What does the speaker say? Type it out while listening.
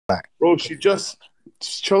Bro,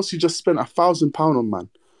 Chelsea just spent £1,000 on man.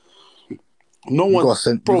 No one,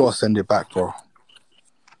 you gotta send it back, bro.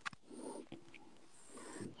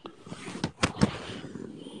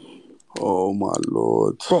 Oh my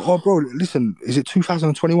lord, bro. Listen, is it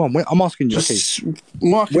 2021? I'm asking you. Just Okay,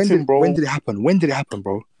 marketing, bro. When did it happen? When did it happen,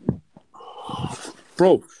 bro?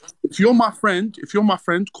 Bro, if you're my friend,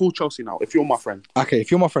 call Chelsea now. If you're my friend. Okay,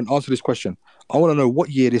 if you're my friend, answer this question. I want to know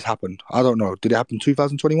what year this happened. I don't know. Did it happen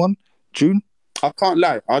 2021? June? I can't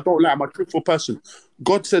lie. I don't lie. I'm a truthful person.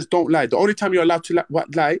 God says don't lie. The only time you're allowed to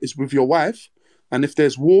lie is with your wife, and if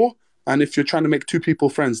there's war, and if you're trying to make two people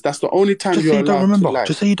friends. That's the only time you're allowed to lie.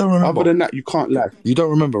 Just say you don't remember. Other than that, you can't lie. You don't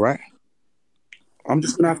remember, right? I'm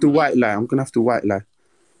just going to have to white lie.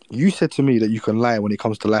 You said to me that you can lie when it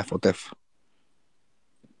comes to life or death.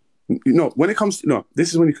 No, when it comes to... No, this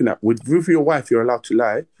is when you can lie. With your wife, you're allowed to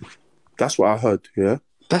lie. That's what I heard, yeah?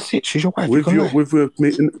 That's it. She's your wife.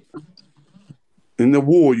 In the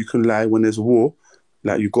war, you can lie when there's a war.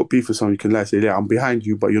 Like, you've got beef with someone, you can lie. Say, yeah, I'm behind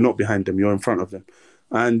you, but you're not behind them. You're in front of them.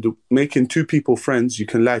 And making two people friends, you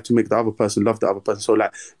can lie to make the other person love the other person. So,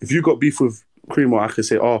 like, if you got beef with Cremo, I could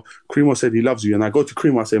say, oh, Cremo said he loves you. And I go to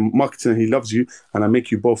Cremo, I say, marketing, he loves you. And I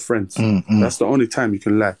make you both friends. That's the only time you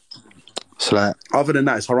can lie. So, like, other than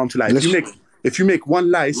that, it's haram to lie. If you make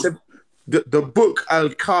one lie, the book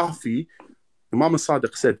Al-Kafi, Imam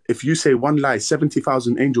Sadiq said, if you say one lie,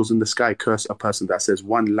 70,000 angels in the sky curse a person that says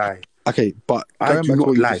one lie. Okay, but I do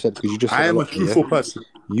not lie. I am a truthful person.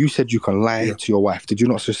 You said you can lie to your wife. Did you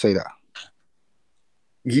not just say that?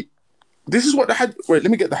 This is what the hadith... Wait, let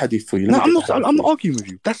me get the hadith for you. I'm not arguing with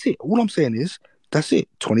you. That's it. All I'm saying is, that's it.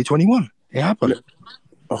 2021. It happened.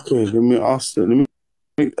 Okay, let me ask... Let me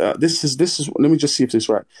this is. Let me just see if this is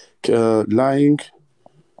right. Lying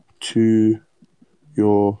to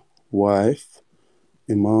your wife,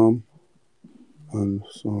 Imam, and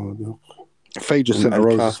so. Faye just sent a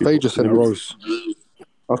rose.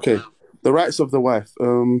 Okay, the rights of the wife.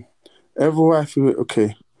 Every wife.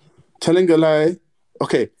 Okay, telling a lie.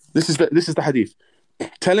 Okay, this is the hadith.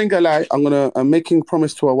 Telling a lie. I'm making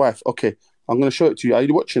promise to a wife. Okay, I'm gonna show it to you. Are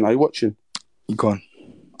you watching? You gone?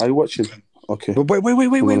 Are you watching? Okay. But wait.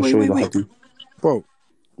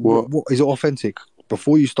 Bro, what is it authentic?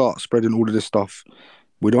 Before you start spreading all of this stuff,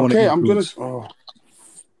 we don't want to influence.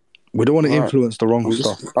 We don't want to influence the wrong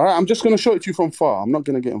stuff. All right, I'm just going to show it to you from far. I'm not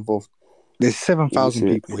going to get involved. There's 7,000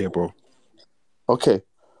 people here, bro. Okay.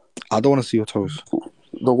 I don't want to see your toes.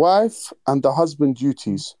 The wife and the husband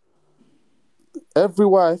duties. Every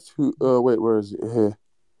wife who... wait, where is it? Here.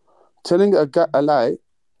 Telling a lie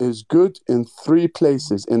is good in 3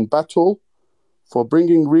 places. In battle, for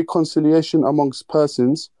bringing reconciliation amongst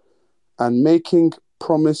persons, and making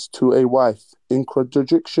promise to a wife. In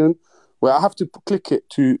contradiction... Well, I have to click it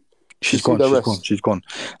to... She's gone.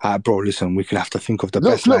 Bro, listen, we could have to think of the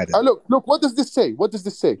best lie. Look, what does this say?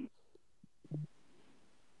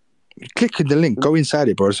 Click in the link, go inside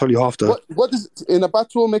it, bro. It's only half the... What is... In a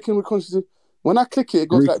battle, making reconciliation... When I click it, it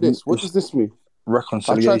goes like this. What does this mean?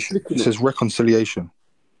 Reconciliation. It says reconciliation.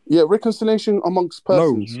 Yeah, reconciliation amongst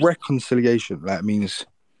persons. No, reconciliation. That means...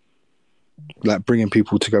 like bringing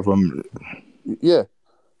people together. Yeah.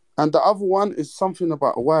 And the other one is something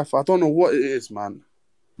about a wife. I don't know what it is, man.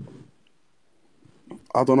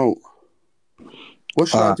 I don't know. What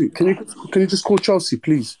should I do? Can you just call Chelsea,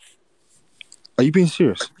 please? Are you being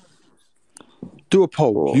serious? Do a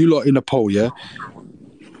poll. Bro. You lot in a poll, yeah?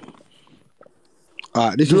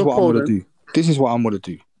 Alright, this is what I'm going to do. This is what I'm going to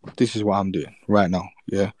do. This is what I'm doing right now,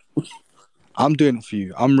 yeah? I'm doing it for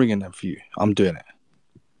you. I'm ringing them for you. I'm doing it.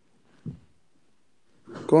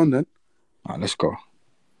 Go on, then. Alright, let's go.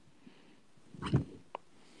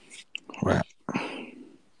 Right.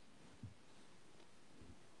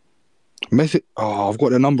 Message. Oh, I've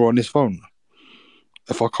got the number on this phone.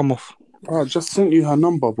 If I come off. Oh, I just sent you her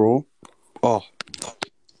number, bro. Oh.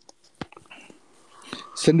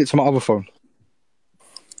 Send it to my other phone.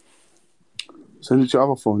 Send it to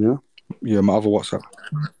your other phone, yeah? Yeah, my other WhatsApp.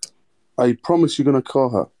 I promise you're going to call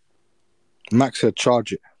her. Max said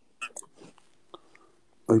charge it.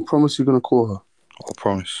 I promise you're going to call her. I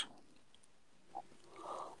promise.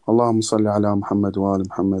 Allahumma salli ala Muhammad wa ala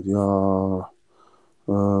Muhammad, ya...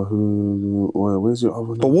 where's your other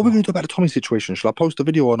number? But what are we going to do about the Tommy situation? Shall I post the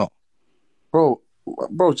video or not? Bro,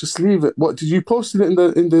 just leave it. What, did you post it in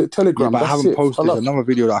the Telegram? Yeah, but I haven't posted another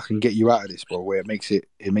video that I can get you out of this, bro, where it makes it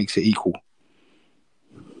equal.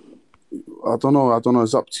 I don't know.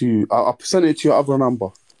 It's up to you. I'll send it to your other number.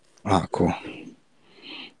 Cool.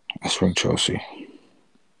 Let's ring Chelsea.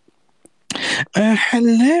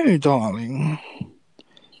 Hello, darling.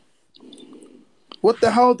 What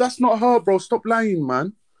the hell? That's not her, bro. Stop lying,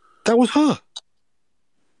 man. That was her.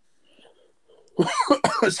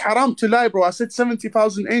 It's haram to lie, bro. I said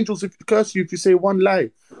 70,000 angels if you curse you if you say one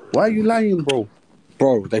lie. Why are you lying, bro?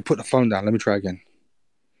 Bro, they put the phone down. Let me try again.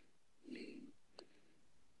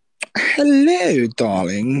 Hello,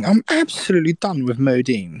 darling. I'm absolutely done with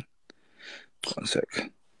modeen. 1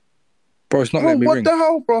 sec. Bro, it's not letting me ring. What the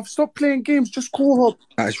hell, bro? Stop playing games. Just call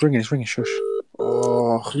her. It's ringing. Shush.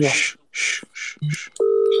 Oh, yeah. Shh.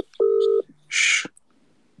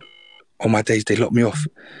 Oh, my days, they locked me off.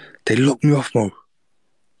 Mo.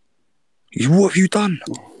 What have you done?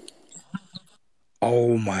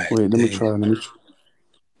 Oh, my Wait, let days.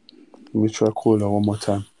 me try call her one more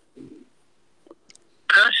time.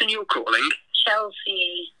 Person you're calling,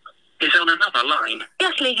 Chelsea, is on another line.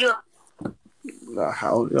 Just leave your... Ya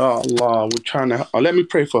Allah, we're trying to... let me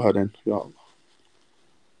pray for her then. Ya Allah.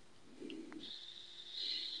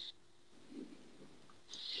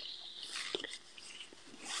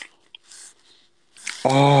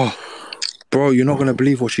 Oh, bro, you're not going to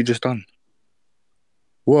believe what she just done.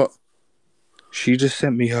 What? She just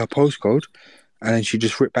sent me her postcode, and then she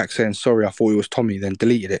just ripped back saying, sorry, I thought it was Tommy, then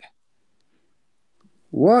deleted it.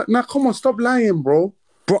 What? Now, come on, stop lying, bro.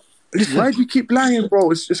 Bro, listen. Why do you keep lying, bro?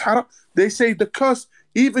 It's haram. They say the curse,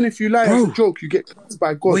 even if you lie as a joke, you get cursed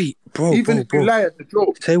by God. Wait, bro, even if you lie as a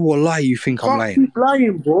joke. Say what lie you think I'm lying. Keep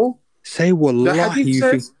lying, bro. Say what lie you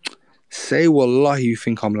think... Say wallahi you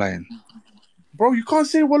think I'm lying. Bro, you can't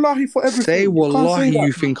say wallahi for everything. Say wallahi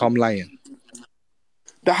you think I'm lying.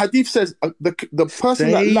 The hadith says the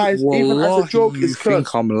person that lies even as a joke is cursed. You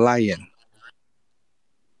think I'm lying.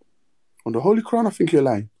 On the Holy Quran, I think you're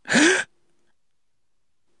lying.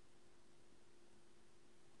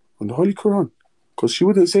 On the Holy Quran. Because she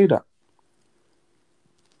wouldn't say that.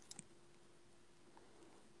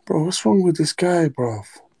 Bro, what's wrong with this guy, bro?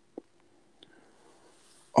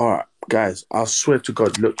 Alright, guys, I swear to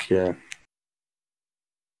God, look here.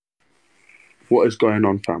 What is going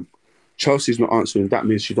on, fam? Chelsea's not answering. That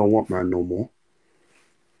means she don't want man no more.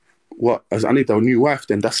 What? As I need a new wife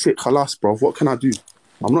then. That's it, khalas, bro. What can I do?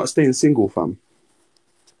 I'm not staying single, fam.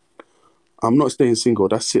 I'm not staying single.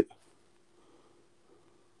 That's it.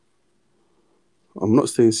 I'm not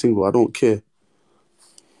staying single. I don't care.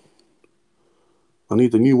 I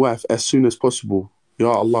need a new wife as soon as possible.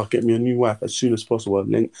 Ya Allah, get me a new wife as soon as possible. A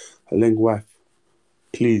leng wife.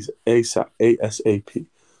 Please, ASAP, ASAP.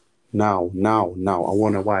 Now. I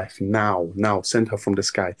want a wife. Now. Send her from the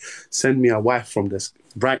sky. Send me a wife from this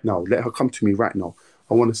right now. Let her come to me right now.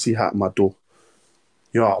 I want to see her at my door.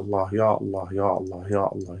 Ya Allah, Ya Allah, Ya Allah, Ya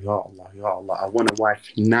Allah, Ya Allah, Ya Allah. I want a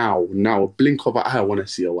wife now. A blink of an eye, I want to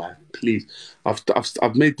see a wife. Please.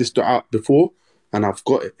 I've made this dua before and I've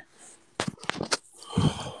got it.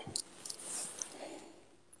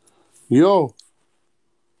 Yo,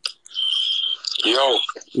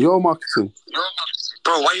 marketing.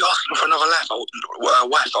 Bro, why are you asking for another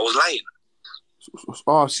wife? I was lying.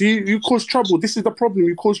 Oh, see, you cause trouble. This is the problem.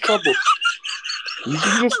 You cause trouble. It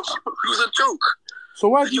was a joke. So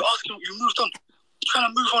why do you asking? You moved on. You're trying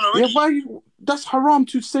to move on already. Yeah, why? That's haram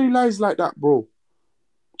to say lies like that, bro.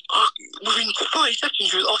 Within 30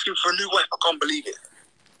 seconds, you was asking for a new wife. I can't believe it.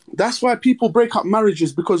 That's why people break up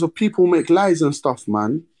marriages, because of people make lies and stuff,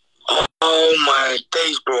 man. Oh my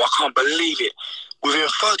days, bro! I can't believe it. Within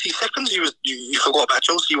 30 seconds, you forgot about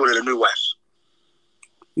Chelsea. You wanted a new wife.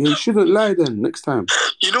 Yeah, you shouldn't lie then. Next time.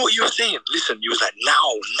 You know what you were saying? Listen, you was like, now.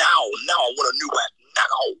 I want a new wife now.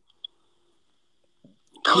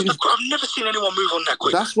 I've never seen anyone move on that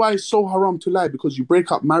quick. That's why it's so haram to lie, because you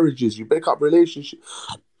break up marriages, you break up relationships,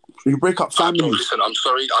 you break up families. Bro, listen, I'm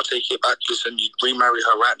sorry. I'll take it back. Listen, you remarry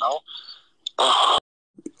her right now.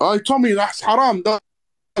 Oh, Tommy, that's haram. Put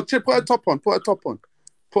a top on. Put a top on.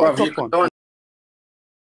 I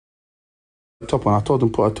told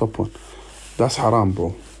him put a top on. That's haram,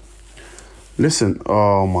 bro. Listen.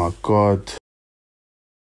 Oh my God.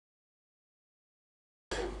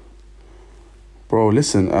 Bro,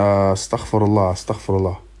 listen.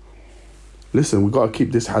 Astaghfirullah. Listen, we gotta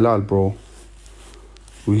keep this halal, bro.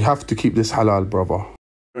 We have to keep this halal, brother. I'm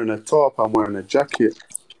wearing a top. I'm wearing a jacket.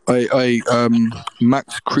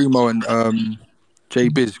 Max, Cremo, and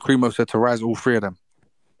J-Biz. Cremo said to rise all three of them.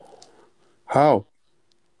 How?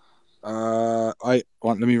 Let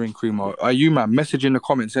me ring Cremo. You, man, message in the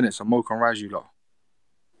comments, innit? So Mo can rise you lot.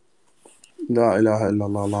 La ilaha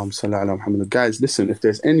illallah, Allahumma salli ala Muhammad. Guys, listen, if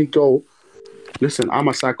there's any goal, listen, I'm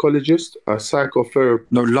a psychologist, a psychotherapist.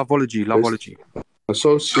 No, loveology.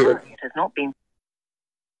 Associate. It has not been.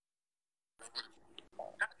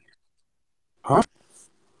 Huh?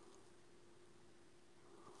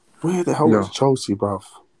 Where the hell was Chelsea, bruv?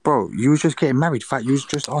 Bro, you was just getting married. Fact, you was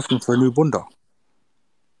just asking for a new bunda.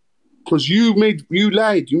 because you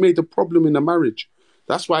lied. You made a problem in the marriage.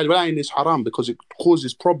 That's why lying is haram, because it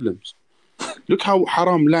causes problems. Look how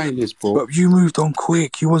haram lying is, bro. But you moved on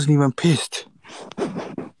quick. You wasn't even pissed.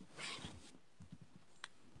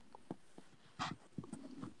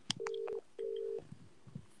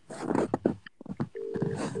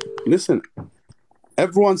 Listen,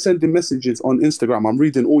 everyone sending messages on Instagram. I'm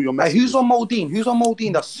reading all your messages. Hey, who's on modeen? Who's on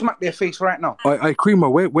modeen that smack their face right now? Hey, Creamer,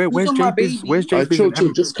 where's J-Biz? Where's J-Biz?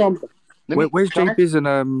 Chill, just come. Where's J-Biz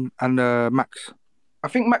and Max? I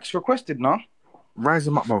think Max requested now. Rise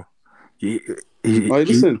him up, bro.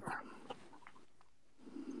 Listen.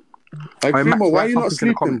 Hey, Creamer, why are you not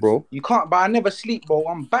sleeping, bro? You can't, but I never sleep, bro.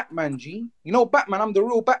 I'm Batman, G. You know Batman? I'm the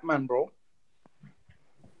real Batman, bro.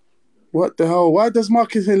 What the hell? Why does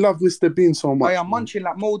marketing love Mr. Bean so much? I am munching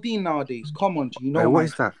like modeen nowadays. Come on, G. You know what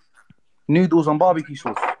is that? Noodles on barbecue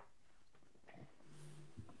sauce.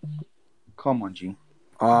 Come on, G.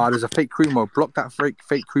 There's a fake Creamer. Block that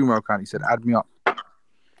fake Creamer account. He said, add me up.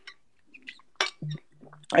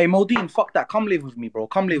 Hey, modeen, fuck that. Come live with me, bro.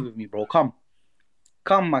 Come,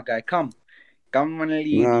 my guy. Come on,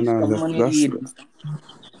 ladies.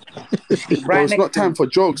 Bro, it's not time for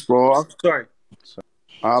jokes, bro. Sorry.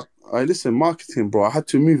 Listen, marketing, bro. I had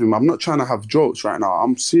to move him. I'm not trying to have jokes right now.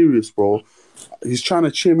 I'm serious, bro. He's trying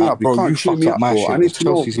to cheer me up. Bro, he can't cheer me up, bro. I need to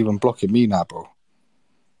know. Chelsea's even blocking me now, bro.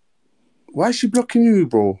 Why is she blocking you,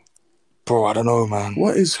 bro? Bro, I don't know, man.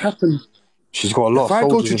 What is happening? She's got a lot of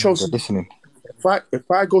soldiers listening. If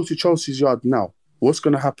I go to Chelsea's yard now, what's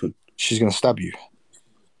going to happen? She's going to stab you.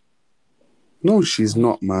 No, she's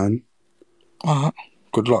not, man. All right.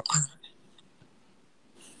 Good luck.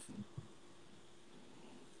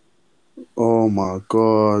 Oh, my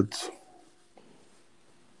God.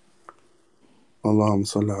 Allahumma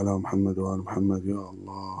salli ala Muhammad wa ala Muhammad, ya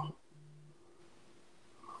Allah.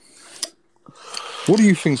 What do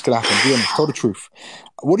you think's going to happen? Be honest, tell the truth.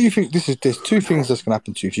 What do you think? There's two things that's going to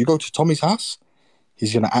happen to you. If you go to Tommy's house,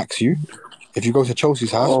 he's going to axe you. If you go to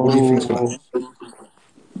Chelsea's house, what do you think's going to happen?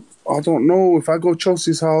 I don't know. If I go to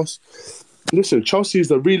Chelsea's house, listen, Chelsea is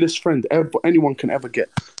the realest friend anyone can ever get.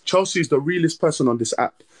 Chelsea is the realest person on this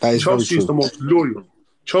app. Chelsea is the most loyal.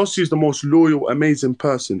 Chelsea is the most loyal, amazing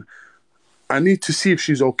person. I need to see if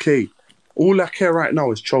she's okay. All I care right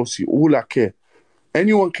now is Chelsea. All I care.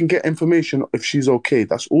 Anyone can get information if she's okay.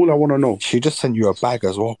 That's all I want to know. She just sent you a bag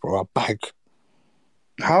as well, bro. A bag.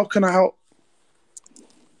 How can I help?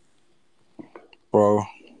 Bro.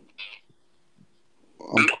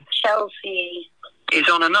 Chelsea is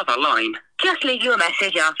on another line. Just leave your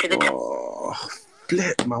message after the tone. Oh,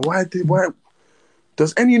 flip, man. Why?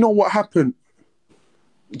 Does anyone know what happened?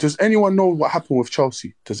 Does anyone know what happened with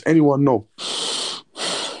Chelsea? Does anyone know?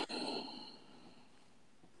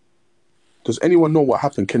 Does anyone know what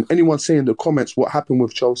happened? Can anyone say in the comments what happened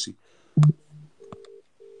with Chelsea?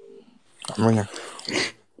 I'm ringing.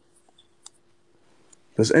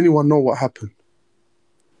 Does anyone know what happened?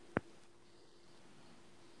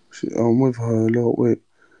 I'm with her a lot. Wait.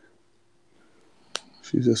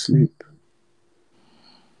 She's asleep.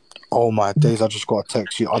 Oh my days, I just got a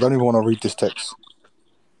text. I don't even want to read this text.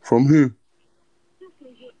 From who?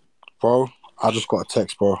 Bro, I just got a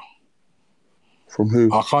text, bro. From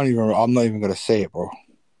who? I'm not even going to say it, bro.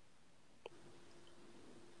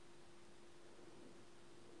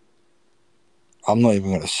 I'm not even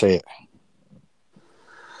going to say it.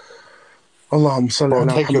 Allahumma salli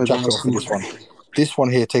ala Take your Muhammad. jacket off for this one. This one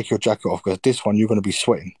here, take your jacket off, because this one, you're going to be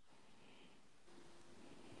sweating.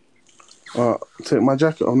 Take my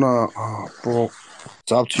jacket off now. Oh, bro.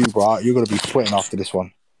 It's up to you, bro. You're going to be sweating after this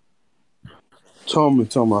one. Tell me,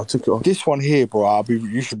 I'll take it off. This one here, bro,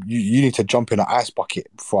 you need to jump in an ice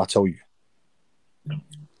bucket before I tell you.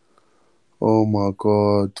 Oh my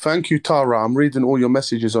God. Thank you, Tara. I'm reading all your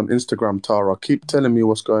messages on Instagram, Tara. Keep telling me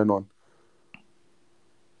what's going on.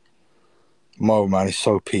 Mo, man, it's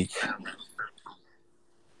so peak.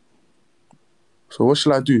 So what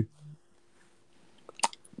shall I do?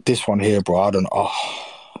 This one here, bro, I don't know.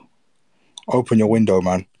 Open your window,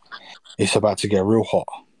 man. It's about to get real hot.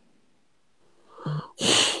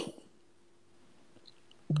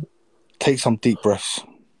 Take some deep breaths.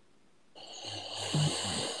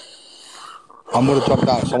 I'm gonna jump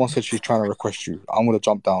down. Someone said she's trying to request you. I'm gonna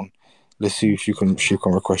jump down. Let's see if she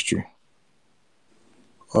can request you.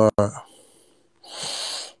 Alright.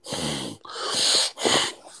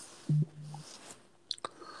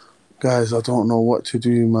 Guys, I don't know what to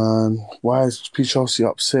do, man. Why is Chelsea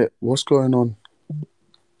upset? What's going on?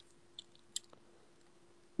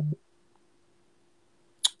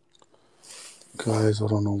 Guys, I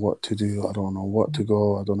don't know what to do. I don't know what to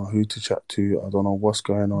go. I don't know who to chat to. I don't know what's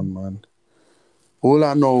going on, man. All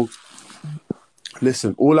I know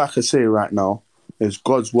Listen, all I can say right now is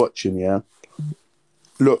God's watching, yeah?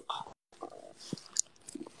 Look,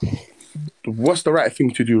 what's the right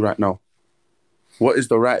thing to do right now? What is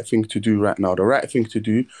the right thing to do right now? The right thing to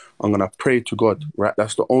do, I'm going to pray to God, right?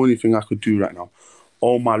 That's the only thing I could do right now.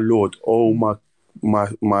 Oh, my Lord. Oh, my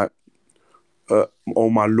Lord.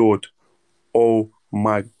 Oh,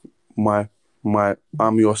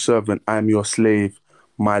 I'm your servant. I'm your slave.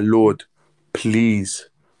 My Lord, please,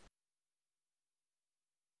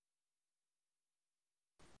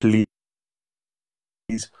 please,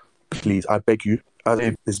 please, I beg you, as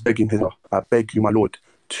is begging his, I beg you, my Lord,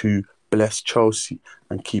 to bless Chelsea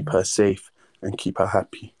and keep her safe and keep her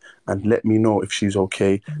happy. And let me know if she's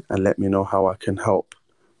okay and let me know how I can help.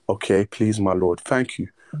 Okay, please, my Lord. Thank you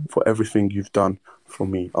for everything you've done for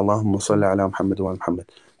me. Allahumma salli ala Muhammad wa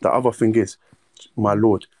Muhammad. The other thing is, my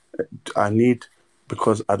Lord, I need,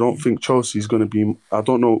 because I don't think Chelsea's going to be, I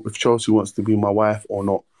don't know if Chelsea wants to be my wife or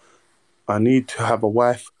not. I need to have a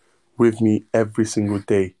wife with me every single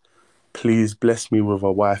day. Please bless me with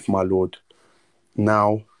a wife, my Lord.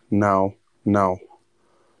 Now, now, now.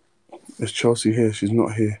 Is Chelsea here? She's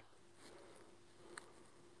not here.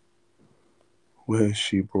 Where is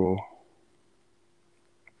she, bro?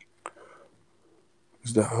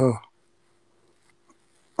 Is that her?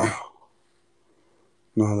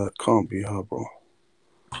 No, that can't be her, bro.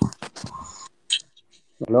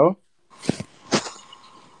 Hello?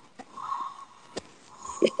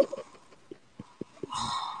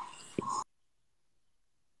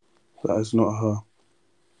 That is not her.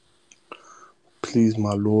 Please,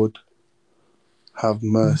 my Lord, have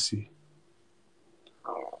mercy.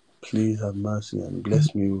 Please have mercy and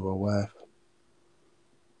bless me with a wife.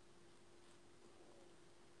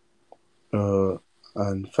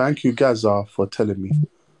 And thank you, Gaza, for telling me.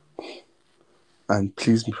 And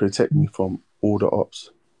please protect me from all the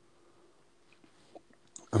ops.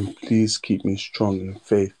 And please keep me strong in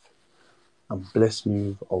faith. And bless me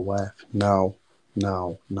with a wife now,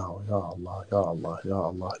 now, now. Ya Allah, Ya Allah, Ya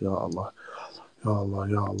Allah, Ya Allah. Ya Allah,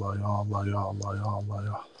 Ya Allah, Ya Allah, Ya Allah, Ya Allah, Ya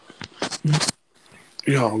Allah.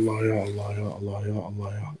 Ya Allah, Ya Allah, Ya Allah, Ya Allah, Ya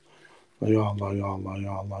Allah. Ya Allah, Ya Allah,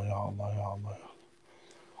 Ya Allah, Ya Allah, Ya Allah.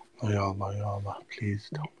 Ya Allah, Ya Allah, please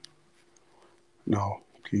don't. No,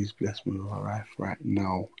 please bless me with a wife right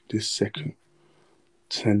now, this second.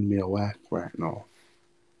 Send me a wife right now.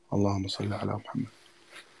 Allahumma salli ala Muhammad.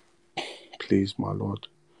 Please, my Lord,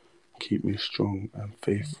 keep me strong and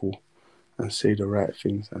faithful and say the right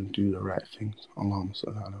things and do the right things. Allahumma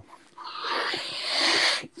salli ala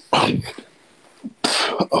Muhammad.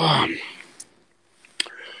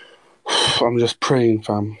 I'm just praying,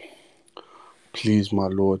 fam. Please, my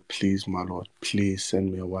Lord, please, my Lord, please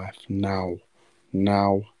send me a wife now,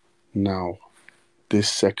 now, now. This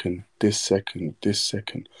second, this second, this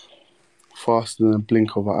second. Faster than a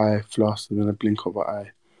blink of an eye, faster than a blink of an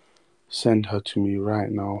eye. Send her to me right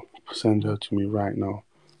now. Send her to me right now.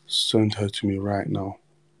 Send her to me right now.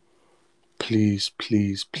 Please,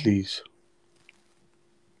 please, please.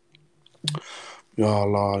 Ya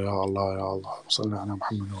Allah, Ya Allah, Ya Allah. Salli ala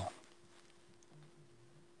Muhammad.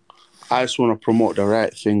 I just want to promote the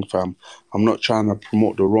right thing, fam. I'm not trying to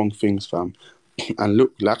promote the wrong things, fam. And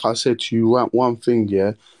look, like I said to you, one thing,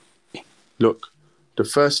 yeah. Look, the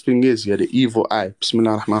first thing is, yeah, the evil eye.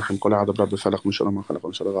 Bismillah ar-Rahman ar-Rahim. Qul a'udhu bi rabbil falaq min sharri ma khalaq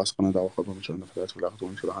min sharri ghasiqin idha waqab min sharri nafathati fil 'uqad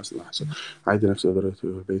min sharri hasidin idha hasad. A'udhu nafsi wa dharriyatahu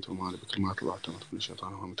fil bayti wa ma bi kalimati Allahi tammati min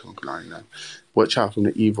ash-shaytani wa min kulli 'ainin. Watch out from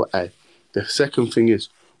the evil eye. The second thing is,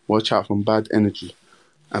 watch out from bad energy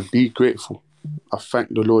and be grateful. I thank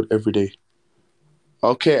the Lord every day.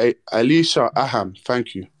 Okay, Alicia Aham,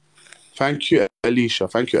 thank you. Thank you, Alicia.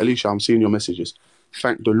 Thank you, Alicia. I'm seeing your messages.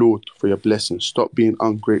 Thank the Lord for your blessings. Stop being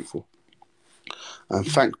ungrateful. And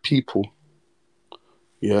thank people.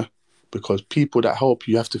 Yeah? Because people that help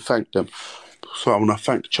you have to thank them. So I want to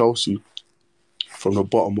thank Chelsea from the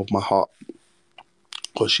bottom of my heart.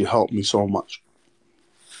 Because she helped me so much.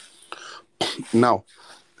 Now,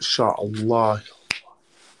 inshallah,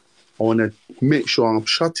 I want to make sure I'm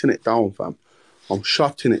shutting it down, fam. I'm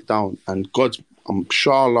shutting it down. And God, I'm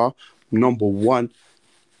inshallah, number one.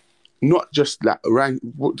 Not just like rank.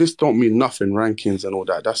 This don't mean nothing, rankings and all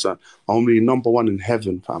that. I want to be number one in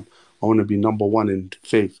heaven, fam. I want to be number one in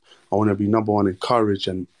faith. I want to be number one in courage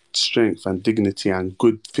and strength and dignity and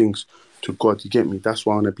good things to God. You get me? That's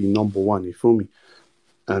why I want to be number one. You feel me?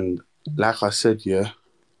 And like I said, yeah.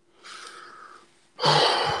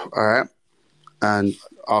 All right. And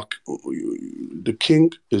the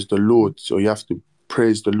king is the Lord, so you have to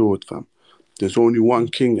praise the Lord, fam. There's only one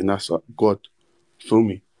king, and that's God. Feel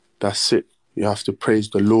me? That's it. You have to praise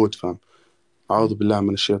the Lord, fam. A'udhu billahi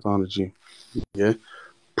minash shaitanir rajeem. Yeah?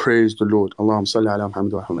 Praise the Lord. Allahumma salli ala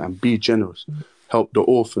Muhammad wa Muhammad. And be generous. Help the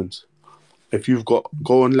orphans. If you've got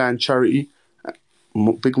go online charity,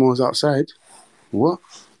 Big Mo's outside. What?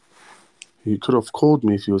 He could have called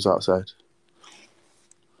me if he was outside.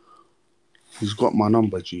 He's got my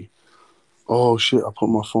number, G. Oh shit, I put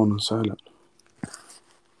my phone on silent.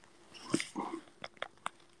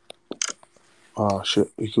 Ah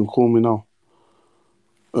shit, you can call me now.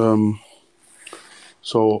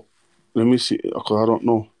 So let me see, because I don't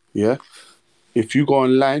know. Yeah? If you go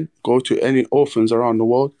online, go to any orphans around the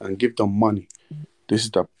world and give them money. This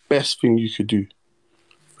is the best thing you could do.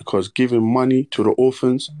 Because giving money to the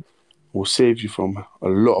orphans will save you from a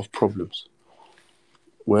lot of problems.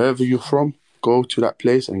 Wherever you're from, go to that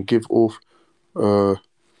place and give off. Go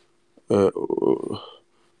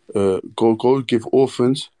give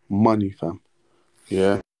orphans money, fam.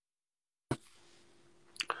 Yeah,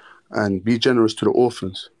 and be generous to the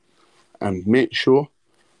orphans, and make sure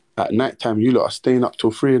at night time you lot are staying up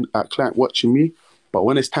till 3 at client watching me. But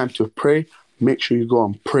when it's time to pray, make sure you go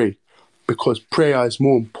and pray, because prayer is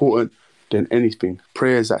more important than anything.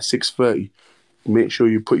 Prayer is at 6:30. Make sure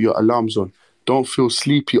you put your alarms on. Don't feel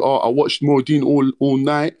sleepy. Oh, I watched modeen all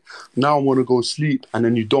night. Now I want to go sleep. And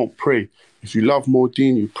then you don't pray. If you love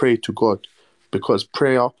modeen, you pray to God. Because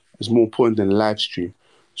prayer is more important than live stream.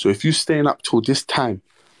 So if you're staying up till this time,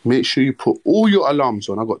 make sure you put all your alarms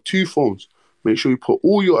on. I got 2 phones. Make sure you put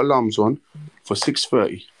all your alarms on for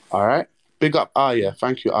 6:30. All right? Big up Aya.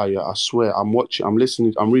 Thank you, Aya. I swear, I'm watching, I'm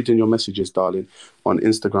listening, I'm reading your messages, darling, on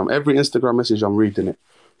Instagram. Every Instagram message, I'm reading it.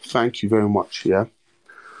 Thank you very much, yeah?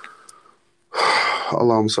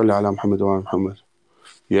 Allahumma salli ala Muhammad wa Muhammad.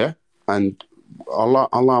 Yeah? And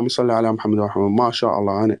Allahumma salli ala Muhammad wa Muhammad.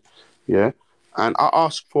 MashaAllah, innit? Yeah? And I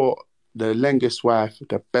ask for the longest wife,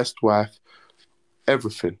 the best wife,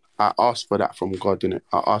 everything. I ask for that from God, innit?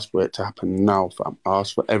 I ask for it to happen now, fam. I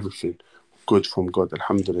ask for everything good from God,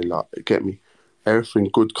 alhamdulillah. Get me? Everything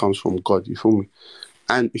good comes from God, you feel me?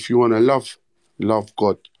 And if you want to love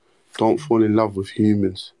God. Don't fall in love with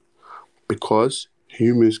humans, because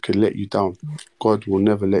humans can let you down. God will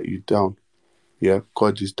never let you down. Yeah,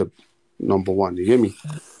 God is the number one. You hear me?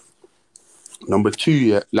 Number 2,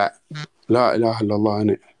 yeah, like La ilaha illallah,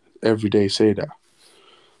 innit? Every day say that.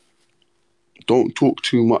 Don't talk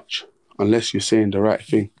too much unless you're saying the right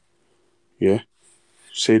thing. Yeah?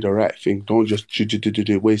 Say the right thing. Don't just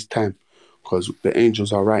waste time, because the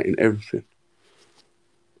angels are writing everything.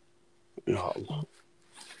 Ya Allah.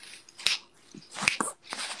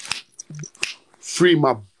 Free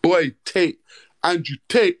my boy Tate, Andrew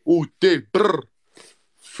Tate all day, brr.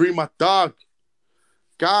 Free my dog.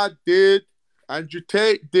 God did, Andrew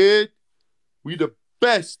Tate did. We the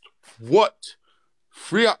best. What?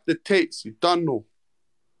 Free up the Tates, you done know.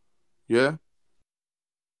 Yeah?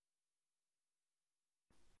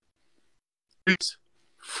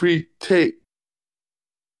 Free Tate.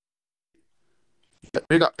 Yeah,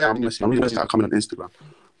 big up. I'm reading that coming on Instagram.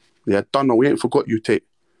 Yeah, done know. We ain't forgot you, Tate.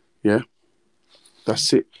 Yeah?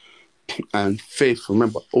 That's it. And faith,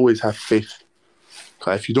 remember, always have faith.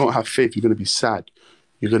 Because if you don't have faith, you're going to be sad.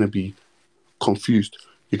 You're going to be confused.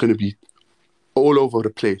 You're going to be all over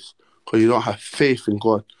the place, because you don't have faith in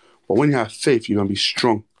God. But when you have faith, you're going to be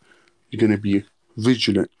strong. You're going to be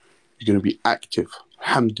vigilant. You're going to be active.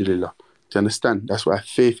 Alhamdulillah. Do you understand? That's why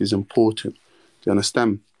faith is important. Do you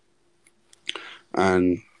understand?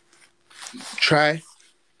 And try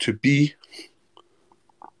to be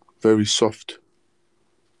very soft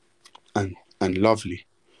and lovely.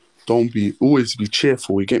 Don't be, always be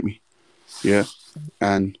cheerful, you get me? Yeah?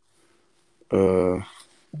 And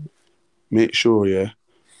make sure, yeah,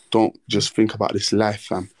 don't just think about this life,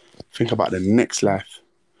 fam. Think about the next life.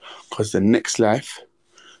 Because the next life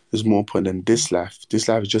is more important than this life. This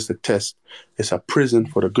life is just a test. It's a prison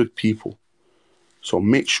for the good people. So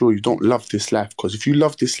make sure you don't love this life. Because if you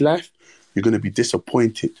love this life, you're going to be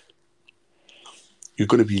disappointed. You're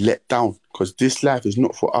going to be let down. Because this life is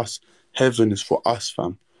not for us. Heaven is for us,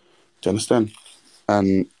 fam. Do you understand?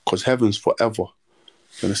 And because heaven's forever.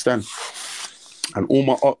 Do you understand? And all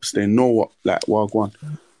my ops, they know what I want.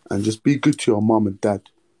 And just be good to your mum and dad.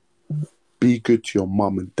 Be good to your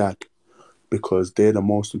mum and dad. Because they're the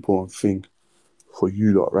most important thing for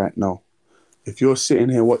you lot right now. If you're sitting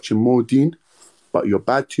here watching modeen, but you're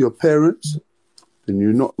bad to your parents, then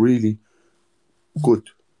you're not really good.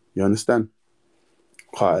 You understand?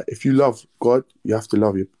 If you love God, you have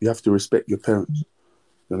to respect your parents.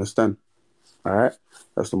 You understand? Alright?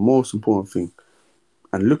 That's the most important thing.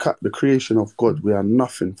 And look at the creation of God. We are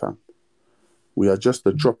nothing, fam. We are just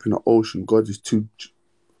a drop in the ocean. God is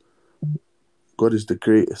the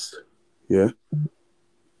greatest. Yeah?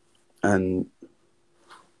 And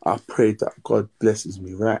I pray that God blesses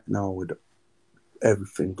me right now with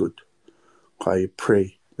everything good. I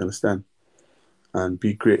pray, you understand? And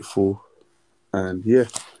be grateful. And yeah,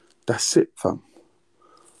 that's it, fam.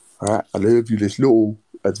 Alright, I'll give you this little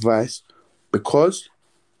advice. Because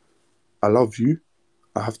I love you,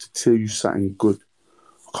 I have to tell you something good.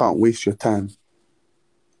 I can't waste your time.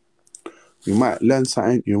 You might learn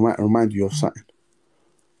something, you might remind you of something.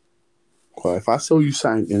 But if I tell you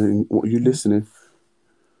something and you're listening,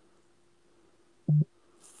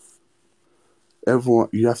 everyone,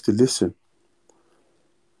 you have to listen.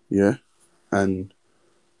 Yeah? And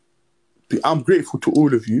I'm grateful to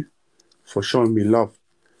all of you for showing me love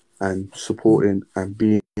and supporting and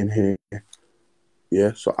being here.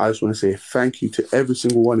 Yeah? So I just want to say thank you to every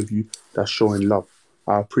single one of you that's showing love.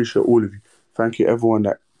 I appreciate all of you. Thank you everyone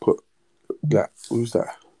that put that. Who's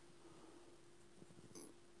that?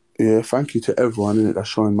 Yeah, thank you to everyone in it that's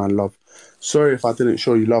showing my love. Sorry if I didn't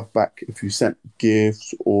show you love back. If you sent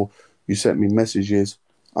gifts or you sent me messages,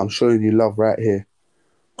 I'm showing you love right here.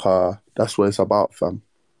 That's what it's about, fam.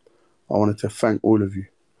 I wanted to thank all of you,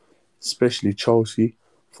 especially Chelsea,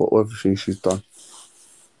 for everything she's done.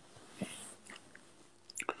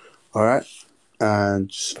 All right? And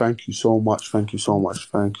just thank you so much, thank you so much,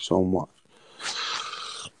 thank you so much.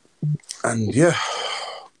 And yeah,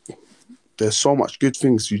 there's so much good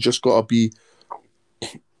things. You just gotta be,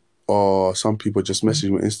 or some people just message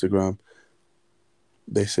me on Instagram.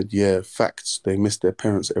 They said, yeah, facts. They miss their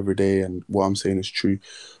parents every day. And what I'm saying is true.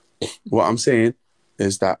 What I'm saying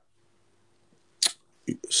is that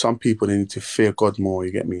some people, they need to fear God more,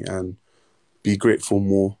 you get me? And be grateful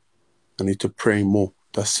more. I need to pray more.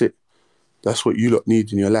 That's it. That's what you lot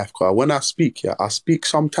need in your life. Because when I speak, I speak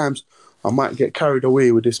sometimes, I might get carried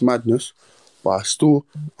away with this madness, but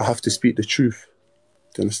I have to speak the truth.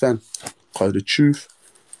 Do you understand? Because the truth,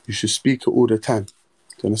 you should speak it all the time. Do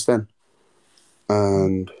you understand?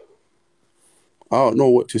 And I don't know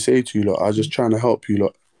what to say to you lot. I'm just trying to help you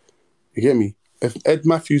lot. You get me? If Ed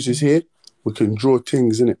Matthews is here, we can draw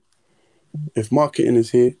things in it. If marketing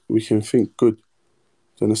is here, we can think good. Do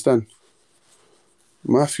you understand?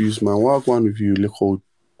 Matthews, man, what one with you, little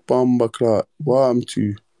Bumba Clark? What I'm to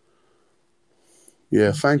you?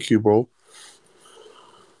 Yeah, thank you, bro.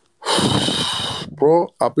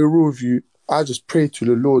 Bro, I'll be real with you. I just pray to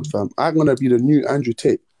the Lord, fam. I'm gonna be the new Andrew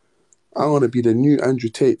Tate. I'm gonna be the new Andrew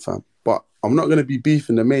Tate, fam. But I'm not gonna be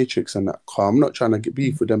beefing the Matrix and that. Cause I'm not trying to get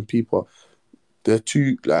beef with them people. They're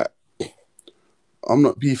too I'm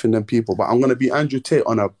not beefing them people, but I'm gonna be Andrew Tate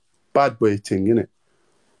on a bad boy thing, innit?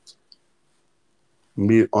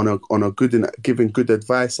 Me on a good and giving good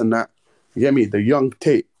advice and that. You get me? The young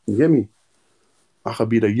Tate. You get me? I could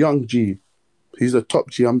be the young G. He's the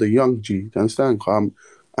top G. I'm the young G. You understand? Cause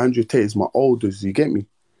Andrew Tate is my oldest. You get me?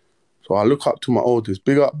 So I look up to my oldest.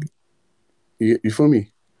 Big up. You feel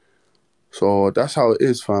me? So that's how it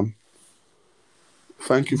is, fam.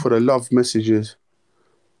 Thank you for the love messages.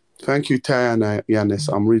 Thank you, Tayana Yanis.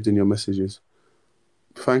 I'm reading your messages.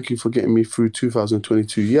 Thank you for getting me through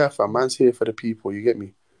 2022. Yeah, fam, man's here for the people, you get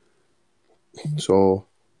me? So,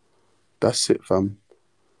 that's it, fam.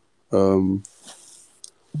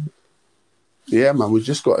 Yeah, man, we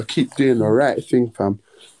just got to keep doing the right thing, fam.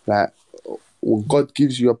 Like, when God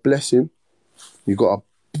gives you a blessing, you got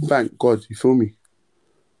to thank God, you feel me?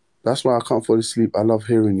 That's why I can't fall asleep. I love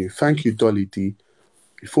hearing you. Thank you, Dolly D.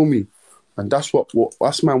 You feel me? And that's what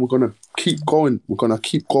us, man, we're going to keep going. We're going to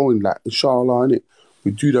keep going, like, inshallah, innit?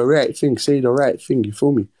 We do the right thing, say the right thing, you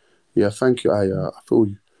feel me? Yeah, thank you, I feel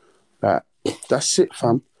you. Like, that's it,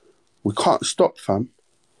 fam. We can't stop, fam.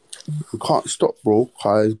 We can't stop, bro,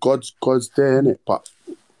 because God's there, innit? But,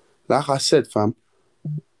 like I said, fam,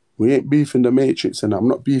 we ain't beefing the Matrix, and I'm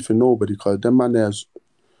not beefing nobody, because them man there's,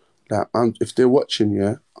 like, if they're watching,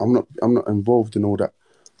 yeah, I'm not involved in all that.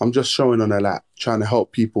 I'm just showing on a, like, trying to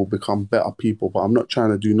help people become better people, but I'm not trying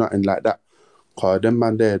to do nothing like that. Because them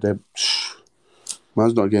man there,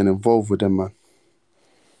 man's not getting involved with them, man.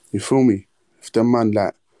 You feel me? If them man,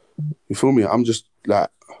 like, you feel me? I'm just, like,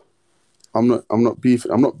 I'm not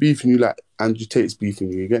beefing you like Andrew Tate's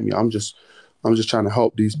beefing you. You get me? I'm just trying to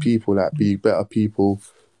help these people, like, be better people,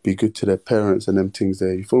 be good to their parents and them things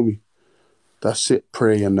there. You feel me? That's it.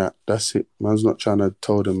 Pray and that. That's it. Man's not trying to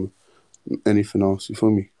tell them anything else. You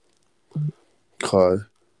feel me? Cause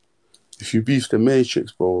if you beef the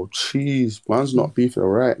Matrix, bro, jeez, man's not beefing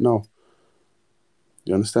right now.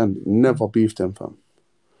 You understand? Never beef them, fam.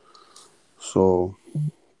 So,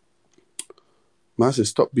 man said,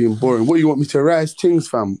 stop being boring. What, you want me to rise things,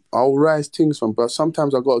 fam? I'll rise things, fam. But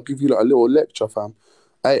sometimes I got to give you, like, a little lecture, fam.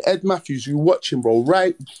 Hey, Ed Matthews, you watching, bro.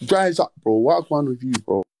 Rise up, bro. What's one with you,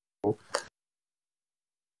 bro?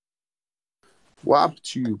 What happened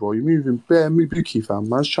to you, bro? You're moving bare Mookie, fam.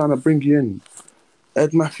 Man's trying to bring you in.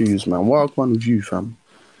 Ed Matthews, man. Wild one with you, fam.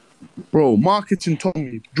 Bro, marketing told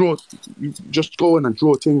me, you just go in and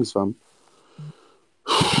draw things, fam.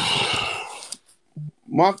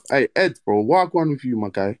 Hey, Ed, bro. Wild one with you, my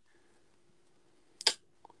guy.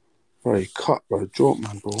 Bro, he cut, bro. Draw,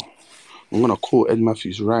 man, bro. I'm going to call Ed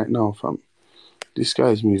Matthews right now, fam. This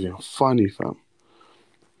guy's moving funny, fam.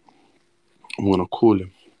 I'm going to call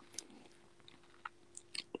him.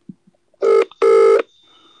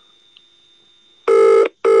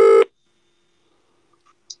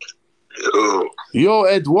 Yo,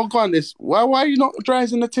 Ed, what on this? Why are you not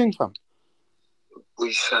driving the thing, fam? What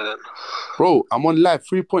you saying? Bro, I'm on live,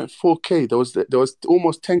 3.4K. There was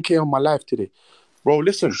almost 10K on my live today. Bro,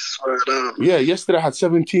 listen. Yeah, yesterday I had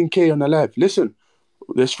 17K on the live. Listen,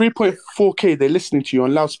 there's 3.4K. They're listening to you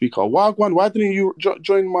on loudspeaker. Why didn't you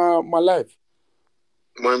join my live?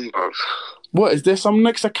 When, bro? What, is there some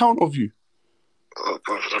next account of you? Oh,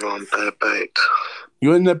 bro, I don't know, I'm bare baked.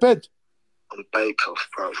 You're in the bed? I'm baked off,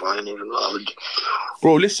 bro. I ain't even know.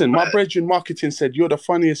 Bro, listen, my brethren marketing said you're the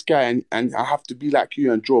funniest guy and I have to be like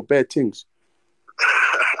you and draw bare things.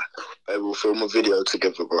 Hey, we'll film a video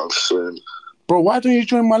together, bro, soon. Bro, why don't you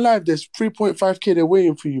join my live? There's 3.5K they're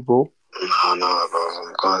waiting for you, bro. No, bro,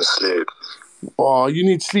 I'm going to sleep. Oh, you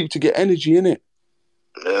need sleep to get energy, innit?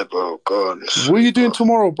 Yeah, bro, go on. What are you doing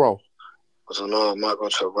tomorrow, bro? I don't know, I might go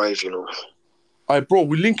to a rave, you know. Alright, bro,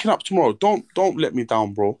 we're linking up tomorrow. Don't let me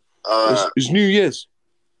down, bro. It's New Year's.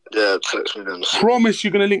 Yeah, text me then. Promise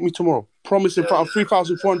you're going to link me tomorrow. Promise in front of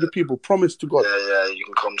 3,400 people. Promise to God. Yeah, you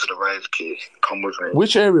can come to the rave, key. Come with me.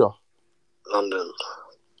 Which area? London.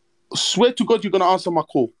 Swear to God you're going to answer my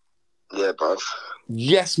call. Yeah, bruv.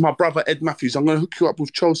 Yes, my brother Ed Matthews. I'm going to hook you up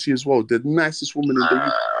with Chelsea as well. The nicest woman in the UK.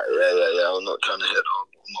 Yeah. I'm not trying to hit all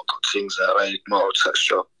my good things that way. My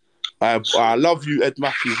texture. I love you, Ed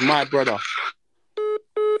Matthews, my brother.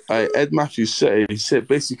 Ed Matthews said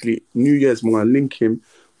basically New Year's, I'm going to link him.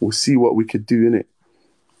 We'll see what we could do in it.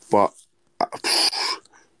 But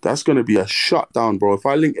that's going to be a shutdown, bro. If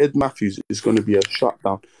I link Ed Matthews, it's going to be a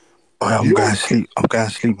shutdown. I'm going to sleep. I'm going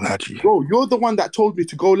to sleep, Haji. Bro, you're the one that told me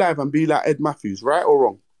to go live and be like Ed Matthews, right or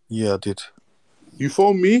wrong? Yeah, I did. You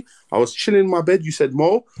phoned me. I was chilling in my bed. You said,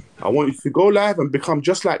 Mo, I want you to go live and become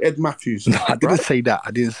just like Ed Matthews. No, I didn't say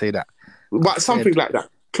that. But something like that.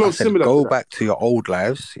 Close, similar. Go back to your old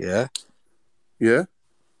lives, yeah? Yeah?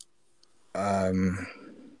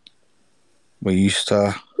 We used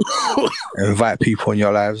to invite people in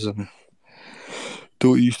your lives and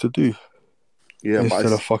do what you used to do. Yeah, instead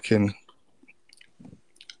of fucking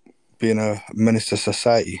being a menace to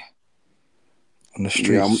society on the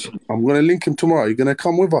streets. Yeah, I'm going to link him tomorrow. You're going to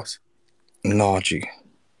come with us? Nah, G.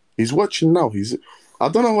 He's watching now. I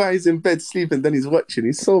don't know why he's in bed sleeping, then he's watching.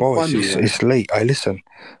 He's so funny. It's late. Listen.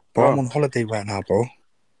 Bro, I'm on holiday right now, bro.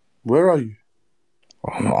 Where are you?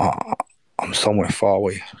 I'm somewhere far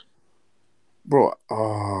away. Bro,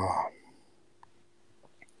 all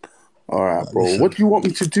right, bro. Listen. What do you want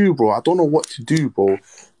me to do, bro? I don't know what to do, bro.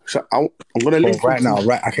 I'm going to link right now.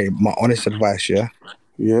 Right, okay, my honest advice, yeah?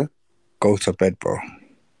 Yeah? Go to bed, bro.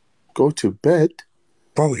 Go to bed?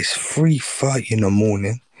 Bro, it's 3:30 in the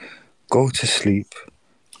morning. Go to sleep.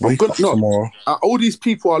 Wake up tomorrow. All these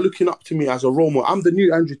people are looking up to me as a role model. I'm the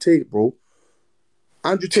new Andrew Tate, bro.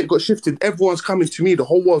 Andrew Tate got shifted. Everyone's coming to me. The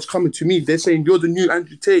whole world's coming to me. They're saying, you're the new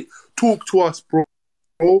Andrew Tate. Talk to us, bro.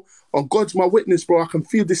 Oh, God's my witness, bro. I can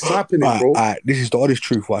feel this is happening, bro. This is the honest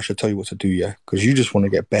truth. What I should tell you what to do, yeah? Because you just want to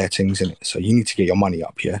get bare things in it. So you need to get your money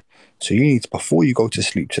up, yeah? So you need to, before you go to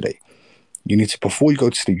sleep today, you need to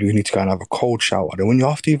go and have a cold shower. Then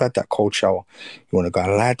after you've had that cold shower, you want to go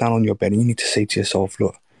and lie down on your bed and you need to say to yourself,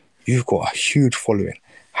 look, you've got a huge following.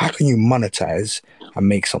 How can you monetize and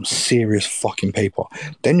make some serious fucking paper?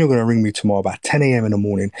 Then you're going to ring me tomorrow about 10 a.m. in the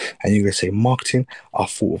morning and you're going to say, marketing, I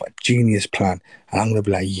thought of a genius plan. And I'm going to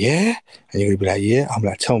be like, yeah? And you're going to be like, yeah? I'm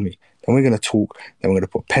like, tell me. Then we're going to talk. Then we're going to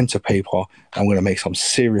put pen to paper and we're going to make some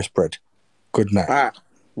serious bread. Good night.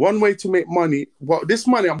 One way to make money. Well, this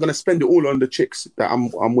money, I'm going to spend it all on the chicks that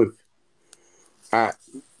I'm with.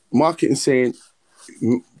 Marketing saying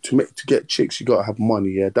to get chicks, you got to have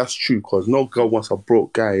money. Yeah, that's true because no girl wants a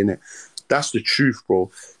broke guy, innit? That's the truth, bro.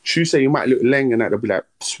 True say you might look leng and that, they'll be like,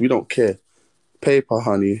 we don't care. Paper,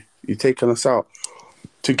 honey. You're taking us out.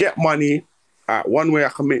 To get money, one way I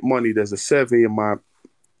can make money, there's a survey in my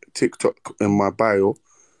TikTok, in my bio.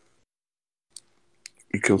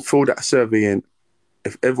 You can fill that survey in.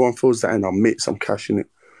 If everyone fills that in, I'll make some cash in it.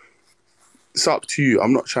 It's up to you.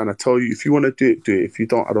 I'm not trying to tell you. If you want to do it, do it. If you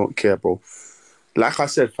don't, I don't care, bro. Like I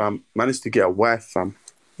said, fam, man needs to get a wife, fam.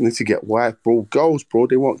 You need to get wife, bro. Girls, bro,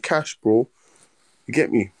 they want cash, bro. You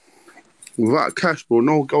get me? Without cash, bro,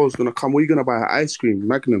 no girl's gonna come. What are you gonna buy her? Ice cream,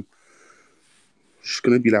 Magnum. She's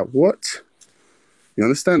gonna be like, what? You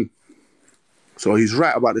understand? So he's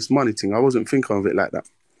right about this money thing. I wasn't thinking of it like that.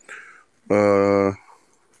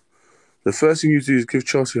 The first thing you do is give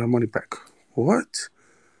Chelsea her money back. What?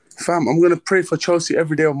 Fam, I'm gonna pray for Chelsea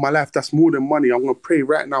every day of my life. That's more than money. I'm gonna pray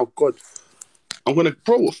right now, God.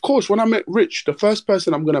 Bro, of course, when I make rich, the first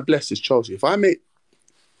person I'm gonna bless is Chelsea. If I make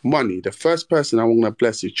money, the first person I'm gonna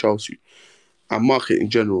bless is Chelsea. And market in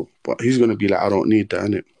general. But he's gonna be like, I don't need that,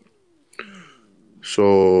 innit?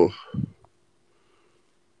 So,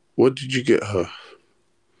 what did you get her?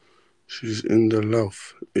 She's in the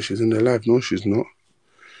love. She's in the life. No, she's not.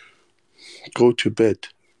 Go to bed.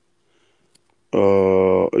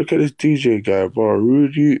 Look at this DJ guy, bro.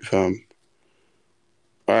 Rudy, fam.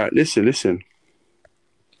 Alright, listen.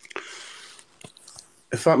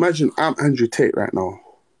 If I imagine I'm Andrew Tate right now.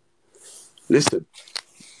 Listen.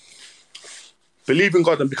 Believe in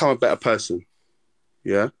God and become a better person.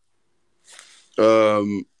 Yeah?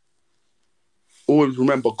 Always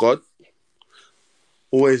remember God.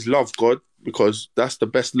 Always love God, because that's the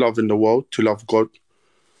best love in the world, to love God.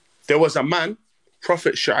 There was a man,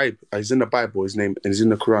 Prophet Shu'aib, he's in the Bible, his name, and he's in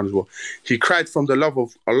the Quran as well. He cried from the love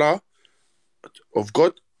of Allah, of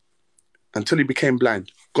God, until he became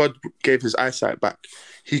blind. God gave his eyesight back.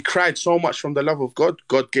 He cried so much from the love of God,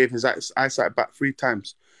 God gave his eyesight back 3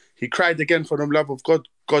 times. He cried again for the love of God,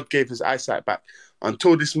 God gave his eyesight back,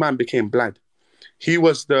 until this man became blind. He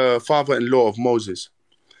was the father-in-law of Moses.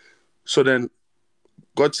 So then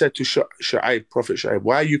God said to Shu'aib, Prophet Shu'aib,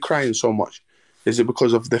 why are you crying so much? Is it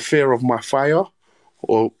because of the fear of my fire?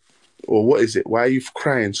 Or what is it? Why are you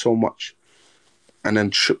crying so much? And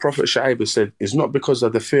then Prophet Shu'aib said, it's not because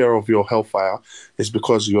of the fear of your hellfire. It's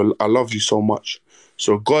because I love you so much.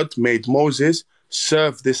 So God made Moses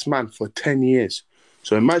serve this man for 10 years.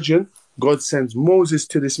 So imagine God sends Moses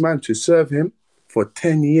to this man to serve him for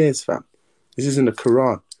 10 years, fam. This is in the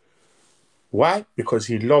Quran. Why? Because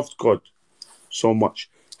he loved God so much.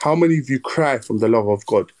 How many of you cry from the love of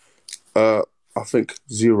God? I think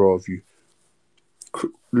 0 of you.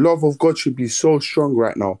 Love of God should be so strong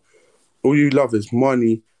right now. All you love is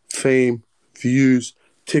money, fame, views,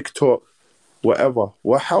 TikTok, whatever.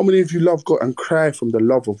 Well, how many of you love God and cry from the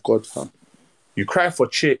love of God, fam? You cry for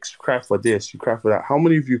chicks, you cry for this, you cry for that. How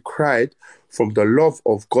many of you cried from the love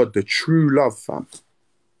of God, the true love, fam?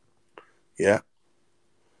 Yeah?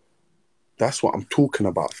 That's what I'm talking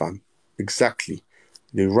about, fam. Exactly.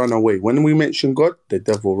 They run away. When we mention God, the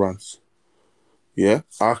devil runs. Yeah?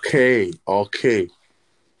 Okay.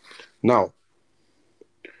 Now,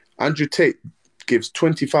 Andrew Tate gives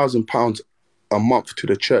 £20,000 a month to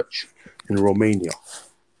the church in Romania.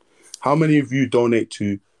 How many of you donate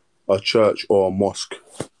to a church or a mosque?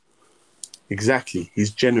 Exactly. He's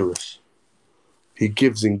generous. He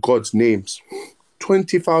gives in God's names.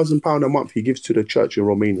 £20,000 a month he gives to the church in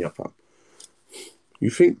Romania, fam.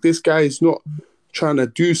 You think this guy is not trying to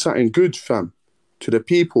do something good, fam, to the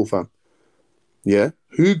people, fam? Yeah?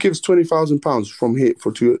 Who gives £20,000 from here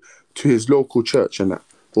to his local church and that,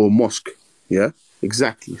 or mosque? Yeah?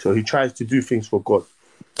 Exactly. So he tries to do things for God.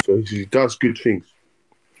 So he does good things.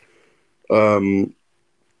 And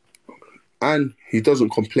he doesn't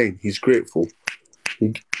complain. He's grateful.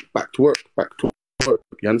 Back to work.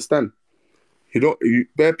 You understand?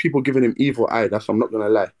 Bare people giving him evil eye. I'm not gonna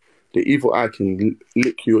lie. The evil eye can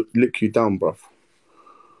lick you down, bruv.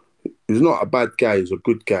 He's not a bad guy. He's a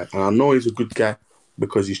good guy, and I know he's a good guy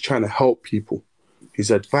because he's trying to help people.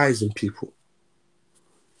 He's advising people.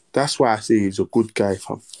 That's why I say he's a good guy,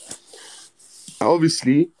 fam. And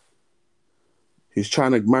obviously, he's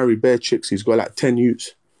trying to marry bare chicks. He's got like 10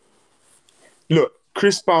 youths. Look,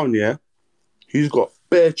 Chris Brown, yeah, he's got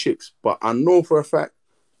bare chicks, but I know for a fact,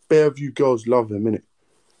 bare of you girls love him, innit?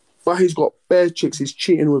 But he's got bare chicks. He's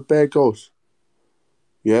cheating with bare girls.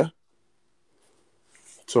 Yeah?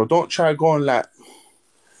 So don't try going like,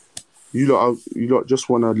 you lot just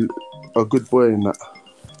want a good boy in that.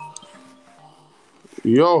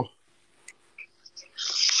 Yo.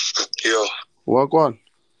 What go on?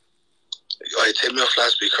 Alright, take me off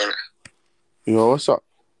loudspeaker. Yo, what's up?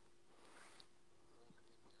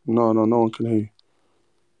 No one can hear you.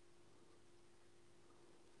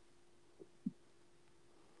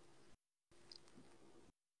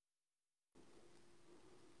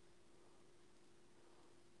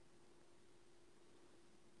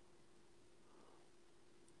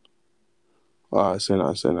 Alright, say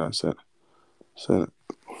that.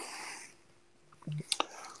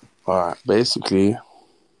 Alright, basically,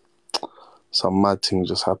 some mad thing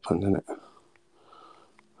just happened, innit?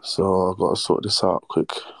 So I gotta sort this out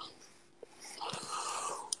quick.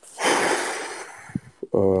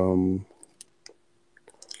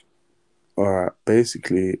 Alright,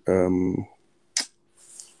 basically,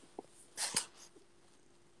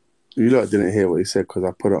 you lot didn't hear what he said because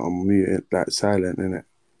I put it on mute, like silent, innit?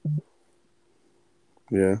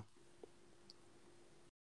 Yeah.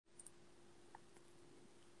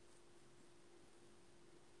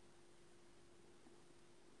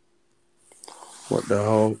 What the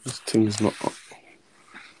hell? This thing is not up.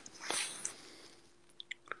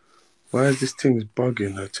 Why is this thing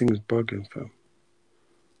bugging? The thing is bugging, fam.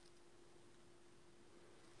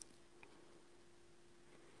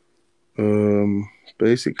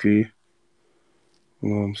 Basically,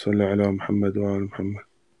 Allahumma salli ala Muhammad wa ala Muhammad.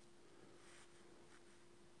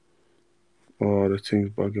 Oh, the thing's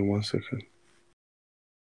bugging. 1 second.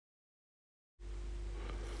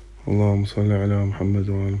 Allahumma salli ala Muhammad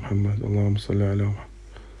wa ala Muhammad. Allahumma salli ala Muhammad.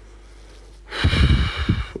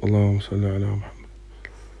 Allahumma salli ala Muhammad.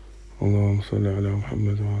 Allahumma salli ala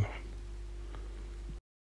Muhammad wa ala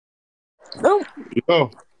Muhammad. Oh,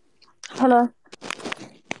 Yo. hello.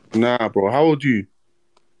 Nah, bro. How old are you?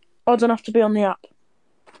 Old enough to be on the app.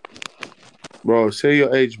 Bro, say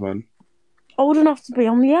your age, man. Old enough to be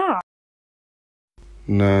on the app.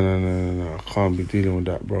 Nah. I can't be dealing with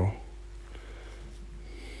that, bro.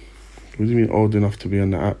 What do you mean old enough to be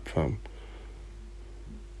on the app, fam?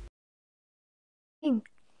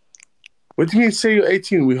 What do you mean say you're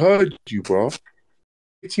 18? We heard you, bro.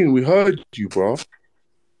 18, we heard you, bro.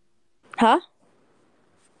 Huh?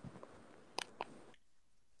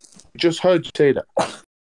 We just heard you say that.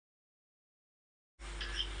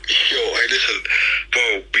 Yo, hey, listen,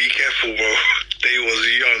 bro, be careful, bro. They was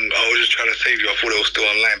young. I was just trying to save you. I thought they were still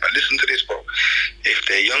online. But listen to this, bro. If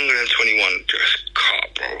they're younger than 21, just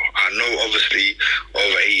cut, bro. I know, obviously,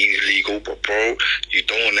 over 18 is legal, but, bro, you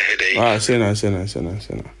don't want a headache. Alright, say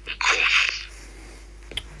that. Cool.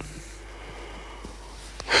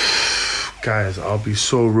 Guys, I'll be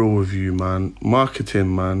so real with you, man.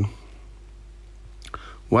 Marketing, man.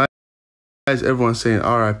 Why is everyone saying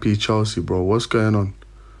RIP Chelsea, bro? What's going on?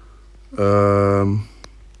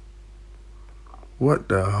 What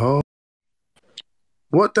the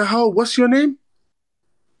hell? What's your name?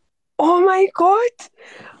 Oh my god.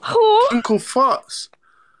 Hello? Uncle Farts.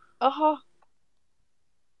 Uh-huh.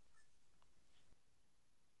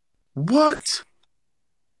 What?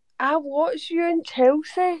 I watched you in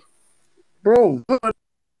Chelsea. Bro,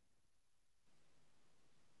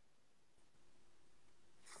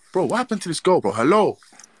 what happened to this girl, bro? Hello?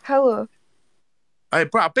 Hello. Hey,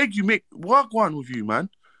 bro, I beg you, make work one with you, man.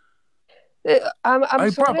 I'm Hey,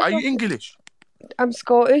 sorry. bro, are you English? I'm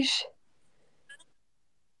Scottish.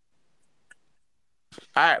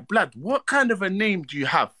 Alright, blood, what kind of a name do you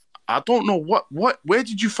have? I don't know where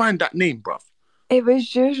did you find that name, bruv? It was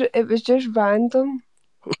just random.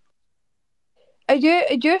 Are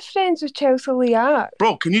you friends with Chelsea Leah?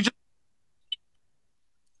 Bro, can you just...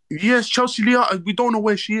 Yes, Chelsea Leah, we don't know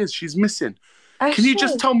where she is. She's missing. Can you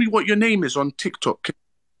just tell me what your name is on TikTok?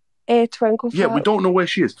 Twinkle Farts. Yeah, we don't know where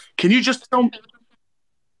she is. Can you just tell me...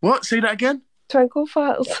 What? Say that again? Twinkle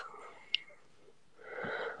Farts.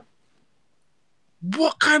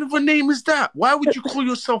 What kind of a name is that? Why would you call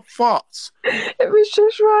yourself Farts? It was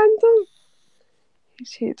just random. You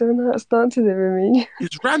cheated on that. It's not to do with me.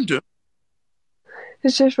 It's random.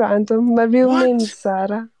 It's just random. My real What? name's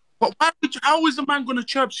Sarah. But how is a man going to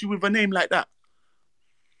chirp you with a name like that?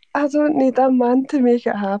 I don't need a man to make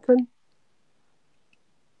it happen.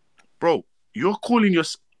 Bro, you're calling your...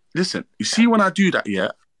 Listen, you see when I do that, yeah?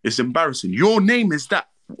 It's embarrassing. Your name is that.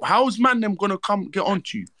 How's man them going to come get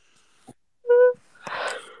onto you?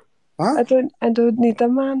 Huh? I don't need a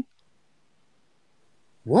man.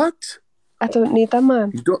 What? I don't need a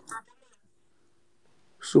man. You don't...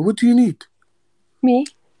 So what do you need? Me?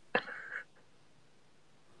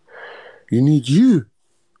 You need you.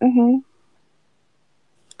 Mm-hmm.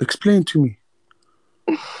 Explain to me.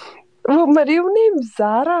 Well, my real name's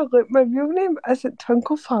Zara. Like, my real name isn't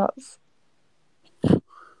Twinkle Farts.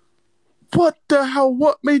 What the hell?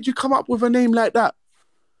 What made you come up with a name like that?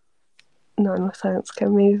 No thanks,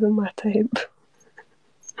 Kim. Isn't my type.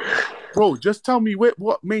 Bro, just tell me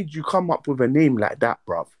what made you come up with a name like that,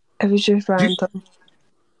 bruv? It was just random.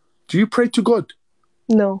 Do you pray to God?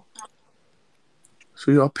 No.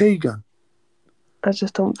 So you're a pagan? I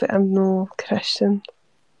just don't... I'm no Christian.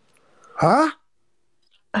 Huh?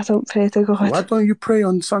 I don't pray to God. Why don't you pray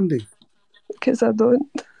on Sunday? Because I don't.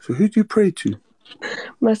 So who do you pray to?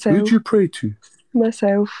 Myself. Who do you pray to?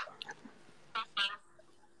 Myself.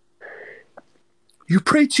 You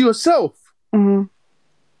pray to yourself? Mm-hmm.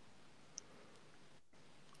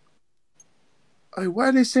 Why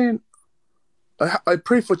are they saying... I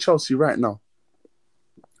pray for Chelsea right now.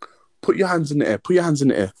 Put your hands in the air. Put your hands in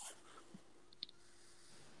the air.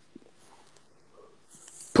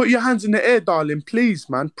 Put your hands in the air, darling. Please,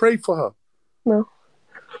 man. Pray for her. No.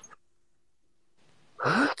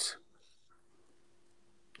 What?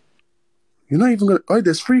 You're not even gonna... Oh,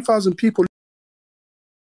 there's 3,000 people.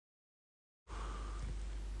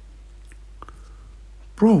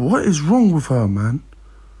 Bro, what is wrong with her, man?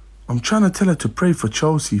 I'm trying to tell her to pray for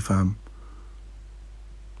Chelsea, fam.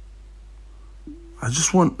 I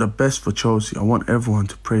just want the best for Chelsea. I want everyone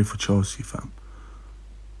to pray for Chelsea, fam.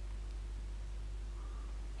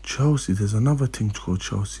 Chelsea, there's another thing called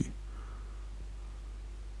Chelsea.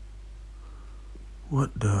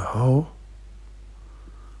 What the hell?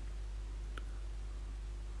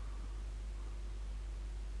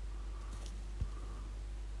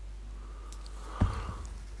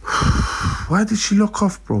 Why did she lock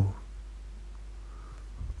off, bro?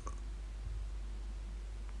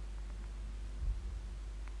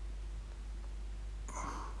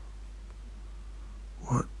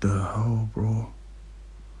 What the hell, bro?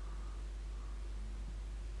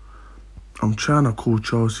 I'm trying to call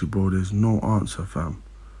Chelsea, bro. There's no answer, fam.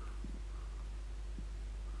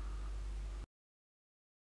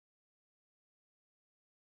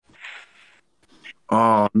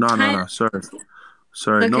 Oh, no. Sorry.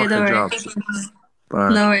 Sorry, Okay, no don't worry. hijabs. Bye.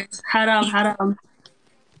 No worries. Haram.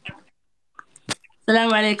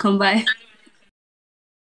 Salaam alaikum, bye.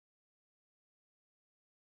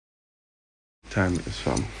 Time it is,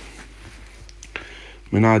 fam.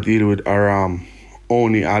 Me not deal with Aram.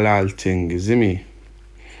 Only halal thing, you see me?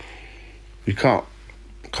 You can't.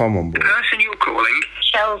 Come on, bro. The person you're calling,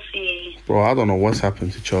 Chelsea. Bro, I don't know what's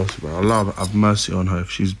happened to Chelsea, bro. Allah have mercy on her if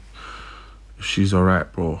she's alright,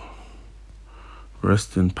 bro.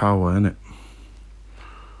 Rest in power, innit?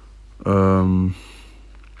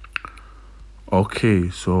 Okay,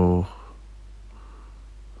 so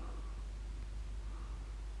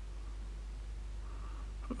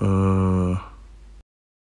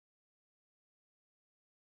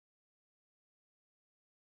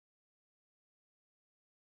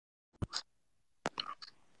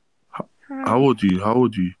how old are you? How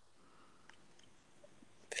old are you?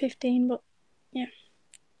 15, but yeah.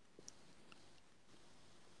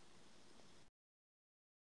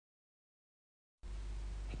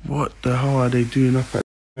 What the hell are they doing up at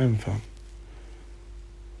time, fam?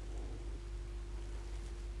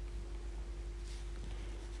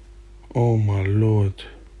 Oh my lord.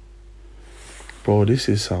 Bro, this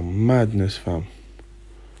is some madness, fam.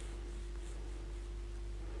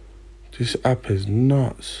 This app is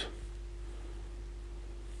nuts.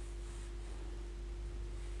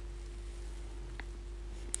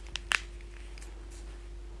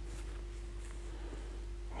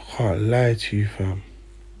 I can't lie to you, fam.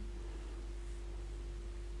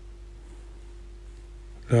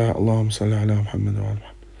 لا اللهم صل على محمد وعلى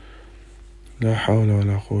محمد لا حول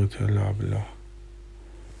ولا قوة إلا بالله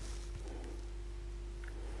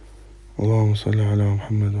اللهم صل على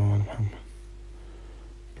محمد وعلى محمد.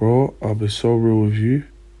 Bro, I'll be so real with you.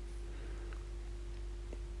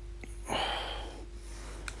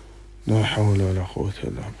 لا حول ولا قوة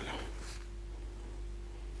إلا بالله.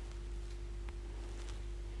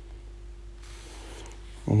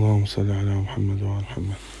 اللهم صل على محمد وعلى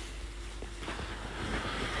محمد.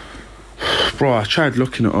 Bro, I tried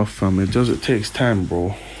looking it off, fam. It takes time,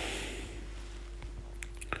 bro.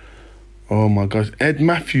 Oh my gosh. Ed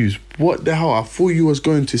Matthews, what the hell? I thought you was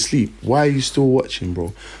going to sleep. Why are you still watching,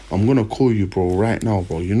 bro? I'm gonna call you, bro, right now,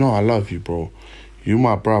 bro. You know I love you, bro. You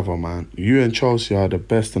my brother, man. You and Chelsea are the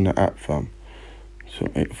best on the app, fam. So,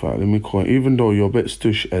 8-5, let me call. Even though you're a bit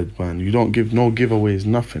stush, Ed, man. You don't give no giveaways,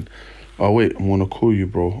 nothing. Oh, wait, I'm gonna call you,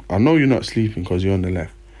 bro. I know you're not sleeping because you're on the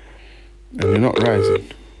left. And you're not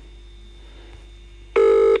rising.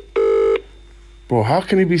 Bro, how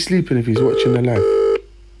can he be sleeping if he's watching the live?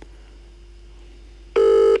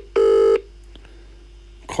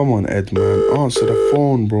 Come on, Ed, man. Answer the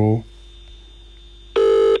phone, bro.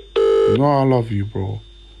 You know I love you, bro.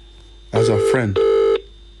 As a friend.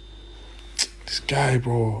 This guy,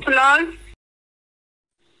 bro. Hello?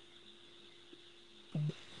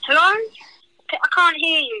 Hello? I can't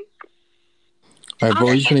hear you. Hey, bro,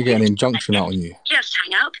 he's going to get an injunction out on you. Just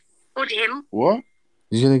hang up. Or him. What?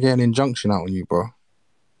 He's going to get an injunction out on you, bro.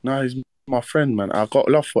 Nah, he's my friend, man. I got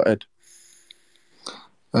love for Ed.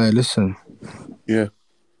 Hey, listen. Yeah.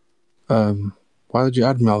 Why did you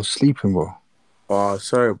add me? I was sleeping, bro. Oh,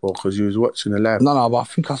 sorry, bro, because you was watching the live. No, but I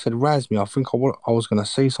think I said rise me. I think I was going to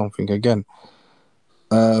say something again.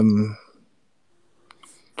 Go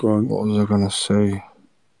on. What was I going to say?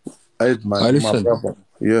 Ed, man, Hey, my listen. brother.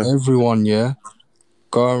 Yeah. Everyone, yeah,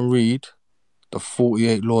 go and read The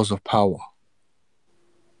 48 Laws of Power.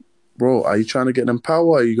 Bro, are you trying to get them power,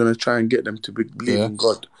 or are you going to try and get them to believe Yeah. in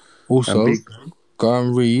God? Also, And go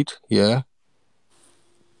and read, yeah.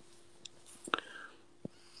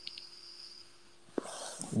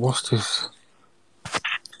 What's this?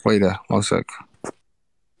 Wait there, 1 sec.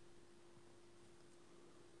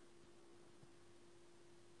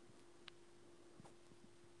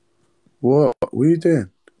 What are you doing?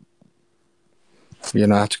 Yeah,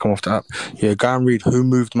 no, I had to come off the app. Yeah, go and read Who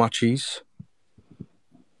Moved My Cheese.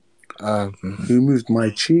 Who moved my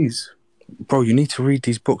cheese? Bro, you need to read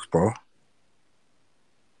these books, bro.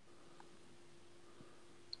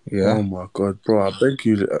 Yeah. Oh my God, bro! I beg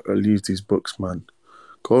you to leave these books, man.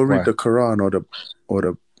 Go read Why? the Quran or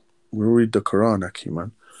the. We'll read the Quran, Aki,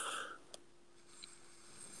 man.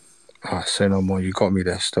 Say no more. You got me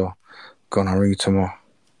there still. Go on, I'll ring you tomorrow.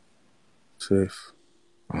 Safe.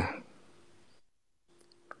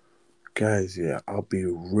 Guys, yeah, I'll be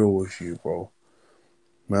real with you, bro.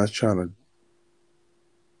 Man's trying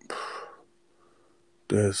to.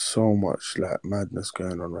 There's so much like madness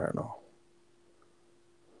going on right now.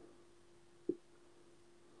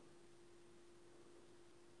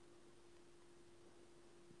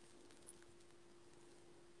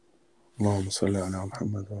 Allahumma salli ala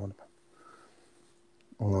Muhammad wa ala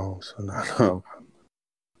Allahumma salli ala Muhammad.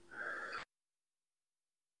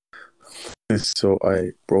 It's so,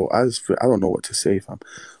 bro, I don't know what to say, fam.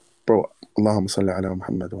 Bro, Allahumma salli ala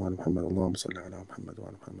Muhammad wa ala Muhammad. Allahumma salli ala Muhammad wa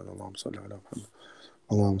ala Muhammad. Allahumma salli ala Muhammad.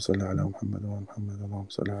 Allahumma salli ala Muhammad wa ala Muhammad.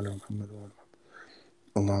 Allahumma salli ala Muhammad wa ala Muhammad.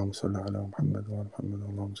 Allahumma salli ala Muhammad wa ala Muhammad.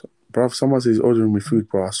 Allahumma salli. Bro, if someone says ordering me food,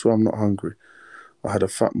 bro, I swear I'm not hungry. I had a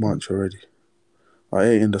fat munch already. I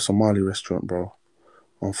ate in the Somali restaurant, bro.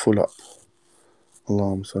 I'm full up.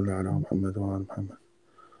 Allahumma salli ala Muhammad wa ala Muhammad.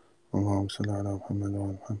 Allahumma salli ala Muhammad wa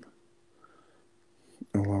ala Muhammad.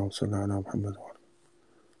 Allahumma salli ala Muhammad wa ala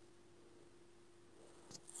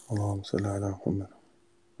Allahumma salli ala Muhammad.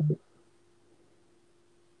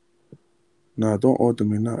 Nah, don't order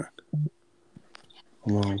me nothing.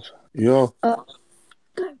 Allahumma salli. Yo.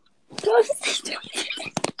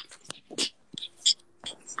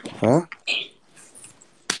 Huh?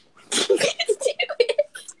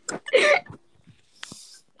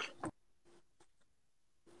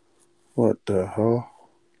 What the hell?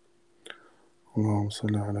 Allahumma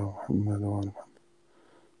salli ala Muhammad wa ala Muhammad.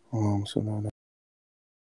 Allahumma salli ala.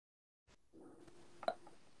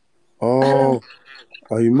 Oh,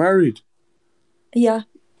 are you married? Yeah.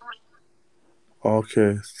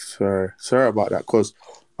 Okay, sorry about that. Cause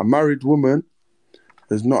a married woman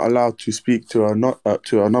is not allowed to speak to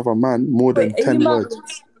another man more than Wait, are 10 you words.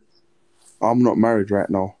 married? I'm not married right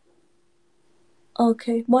now,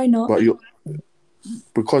 Okay, why not? but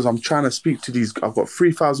because I'm trying to speak to these. I've got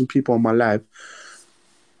 3,000 people on my live.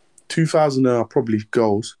 2,000 are probably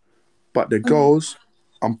girls, but the girls,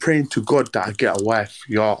 I'm praying to God that I get a wife.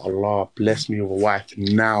 Ya Allah, bless me with a wife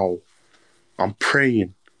now. I'm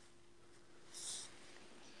praying.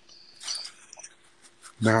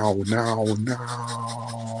 Now.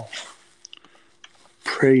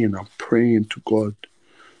 I'm praying to God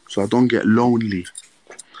so I don't get lonely.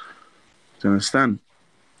 Do you understand?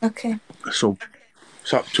 Okay. So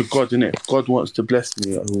it's up to God, innit? If God wants to bless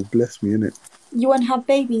me, He will bless me, innit? You want to have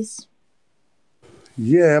babies?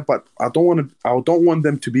 Yeah, but I don't want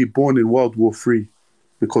them to be born in World War III,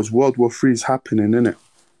 because World War III is happening, innit?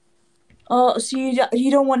 Oh, so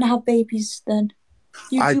you don't want to have babies then?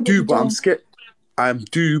 I do, but I'm scared.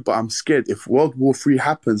 But I'm scared. If World War III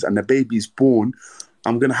happens and the baby's born,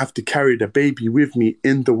 I'm gonna have to carry the baby with me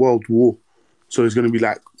in the World War. So it's gonna be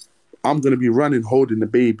like I'm gonna be running, holding the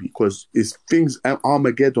baby, because it's things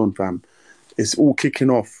Armageddon, fam. It's all kicking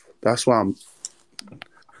off. That's why I'm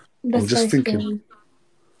just thinking. Scary.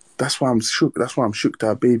 That's why I'm shook. That's why I'm shook to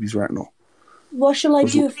have babies right now. What shall I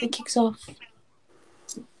do if it kicks off?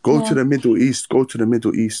 Go to the Middle East. Go to the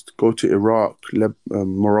Middle East. Go to Iraq,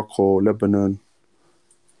 Morocco, Lebanon.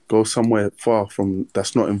 Go somewhere far from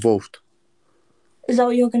that's not involved. Is that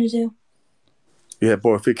what you're going to do? Yeah,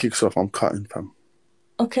 bro, if it kicks off, I'm cutting, fam.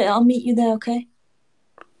 Okay, I'll meet you there, okay?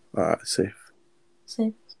 Alright, safe.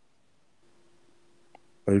 Safe.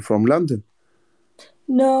 Are you from London?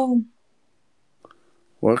 No.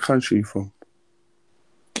 What country are you from?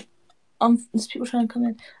 There's people trying to come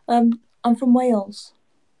in. I'm from Wales.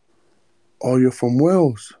 Oh, you're from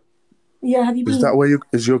Wales? Yeah, have you been? Is that where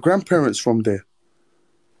is your grandparents from there?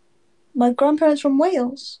 My grandparents from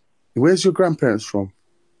Wales? Where's your grandparents from?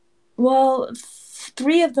 Well,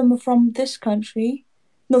 3 of them are from this country.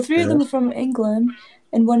 No, 3 of them are from England,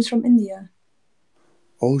 and 1's from India.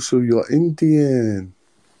 Oh, so you're Indian.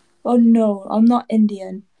 Oh no, I'm not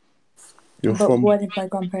Indian. You're But from. one of my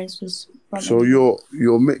grandparents was from So India.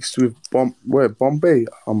 you're mixed with Bombay,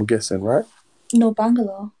 I'm guessing, right? No,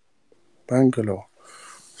 Bangalore. Bangalore.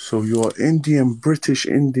 So you're Indian, British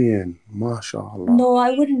Indian, mashallah. No,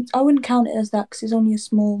 I wouldn't count it as that because it's only a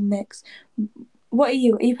small mix. What are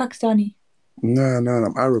you? Are you Pakistani? No,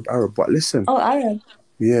 I'm Arab. But listen, Oh, Arab.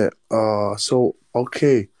 yeah. So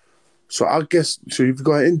okay. So I guess so. You've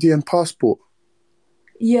got an Indian passport.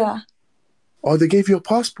 Yeah. Oh, they gave you a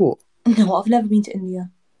passport. No, I've never been to India.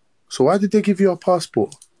 So why did they give you a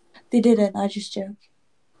passport? They didn't. I just joke.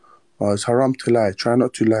 Oh, it's haram to lie. Try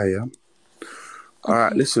not to lie, yeah. All right,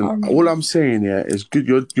 Okay. listen. All I'm saying, yeah, is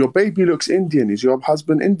good. Your baby looks Indian. Is your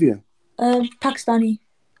husband Indian? Pakistani.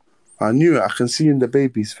 I knew it. I can see in the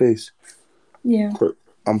baby's face. Yeah. But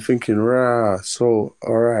I'm thinking, rah. So,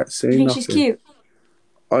 all right, say You think nothing. she's cute?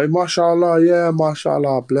 Oh, mashallah, yeah,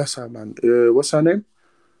 mashallah. Bless her, man. What's her name?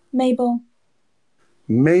 Mabel.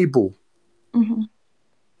 Mabel. Mhm.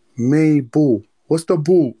 Mabel. What's the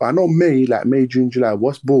bull? I know May, like May, June, July.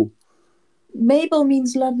 What's bull? Mabel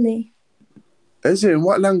means lovely. Is it in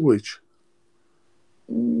what language?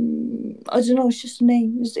 I don't know. It's just a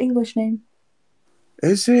name. It's an English name.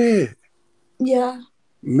 Is it? Yeah.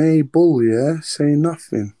 Mabel, yeah? Say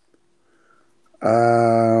nothing.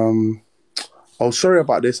 Oh, sorry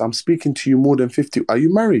about this. I'm speaking to you more than 50. Are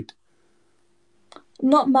you married?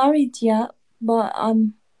 Not married yet, but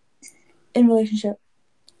I'm in relationship.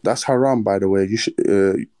 That's haram, by the way.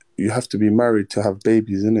 You have to be married to have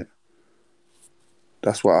babies, innit?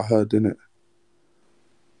 That's what I heard, innit?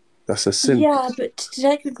 That's a sin. Yeah, but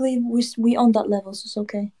technically we on that level, so it's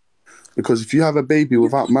okay. Because if you have a baby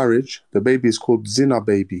without marriage, the baby is called zina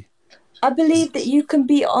baby. I believe that you can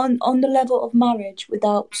be on the level of marriage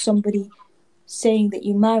without somebody saying that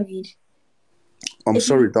you married. I'm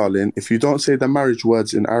sorry, darling. If you don't say the marriage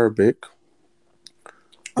words in Arabic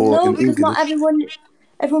or No, in because English... not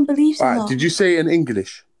everyone believes in that. Did you say it in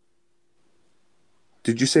English?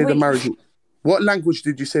 Did you say the marriage... What language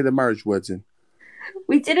did you say the marriage words in?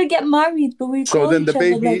 We didn't get married, but we So call then each the other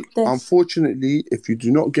baby, like this. unfortunately, if you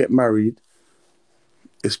do not get married,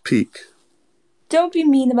 it's peak. Don't be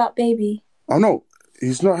mean about baby. Oh no,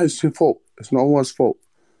 it's not his fault. It's no one's fault.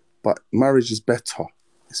 But marriage is better.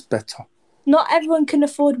 It's better. Not everyone can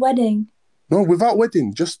afford wedding. No, without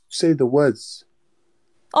wedding, just say the words.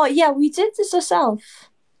 Oh yeah, we did this ourselves.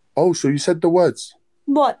 Oh, so you said the words?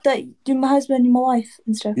 What? That you're my husband and my wife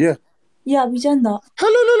and stuff? Yeah. Yeah, we done that.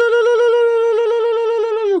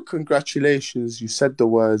 Congratulations, you said the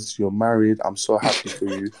words. You're married. I'm so happy for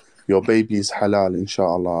you. Your baby is halal,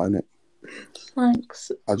 inshallah, innit?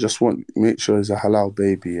 Thanks. I just want to make sure it's a halal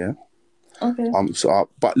baby, yeah? Okay.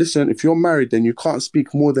 But listen, if you're married, then you can't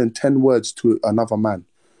speak more than 10 words to another man.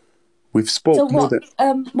 We've spoke more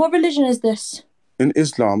than... what religion is this? In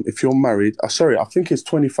Islam, if you're married, I think it's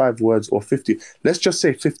 25 words or 50. Let's just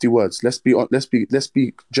say 50 words. Let's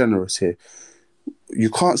be generous here. You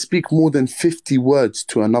can't speak more than 50 words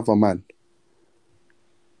to another man.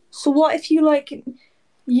 So what if you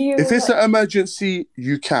If it's an emergency,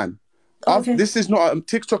 you can. Okay.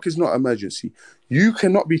 TikTok is not emergency. You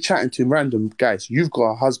cannot be chatting to random guys. You've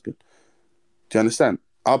got a husband. Do you understand?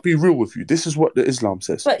 I'll be real with you. This is what the Islam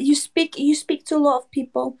says. But you speak to a lot of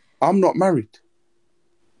people. I'm not married.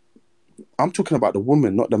 I'm talking about the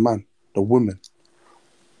woman, not the man. The woman.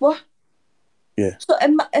 What? Yeah. So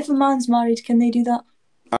if a man's married, can they do that?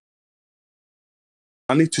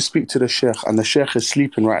 I need to speak to the sheikh, and the sheikh is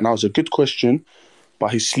sleeping right now. It's a good question,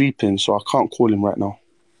 but he's sleeping, so I can't call him right now.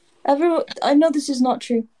 I know this is not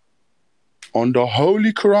true. On the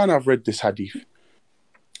Holy Quran, I've read this hadith.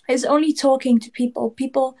 It's only talking to people.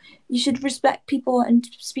 People, you should respect people and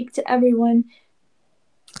speak to everyone.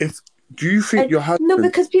 Do you think your husband... No,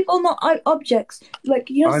 because people are not objects. Like,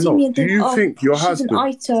 you don't see me and think, do you think your husband...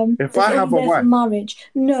 she's an item if that's I have only a there wife... for marriage.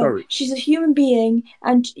 No, Sorry. She's a human being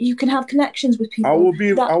and you can have connections with people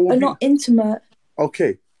not intimate.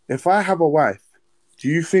 Okay, if I have a wife, do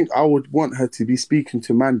you think I would want her to be speaking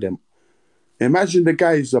to mandem? Imagine the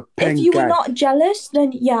guy is a pen guy. If you were not jealous,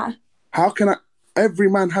 then yeah. How can I... Every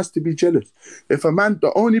man has to be jealous. If a man...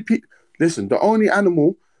 Listen, the only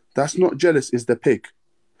animal that's not jealous is the pig.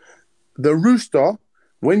 The rooster,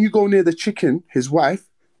 when you go near the chicken, his wife,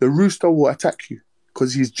 the rooster will attack you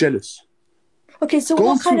because he's jealous. Okay, so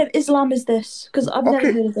what kind of Islam is this? Because I've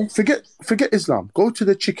never heard of this. Forget Islam. Go to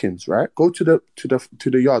the chickens, right? Go to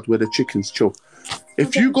the yard where the chickens chill.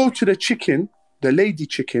 If you go to the chicken, the lady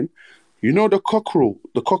chicken, you know the cockerel,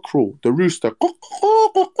 the rooster.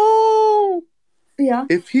 Yeah.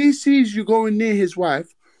 If he sees you going near his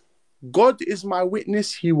wife, God is my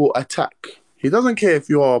witness, he will attack. He doesn't care if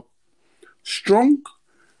you're strong.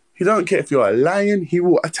 He don't care if you're a lion. He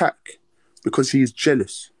will attack because he is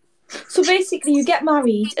jealous. So basically, you get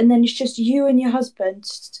married, and then it's just you and your husband.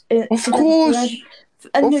 Of course.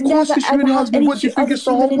 And you Of course never it's you ever and your have husband. any What do you think other it's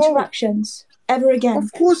the human whole world? interactions ever again.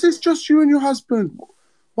 Of course it's just you and your husband.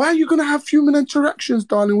 Why are you going to have human interactions,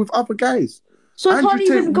 darling, with other guys? So I Andrew can't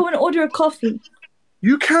even Tate- go and order a coffee.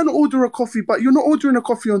 You can order a coffee, but you're not ordering a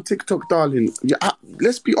coffee on TikTok, darling.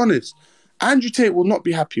 Let's be honest. Andrew Tate will not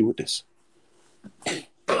be happy with this.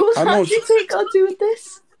 What's I know. Andrew Tate got to do with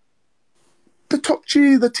this? The top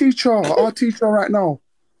G, the teacher, our teacher right now.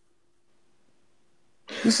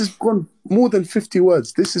 This has gone more than 50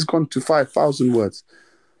 words. This has gone to 5,000 words.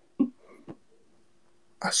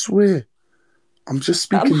 I swear. I'm just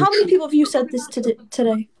speaking. How many people have you said this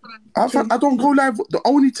today? I don't go live.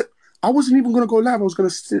 I wasn't even going to go live. I was going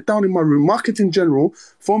to sit down in my room. Marketing General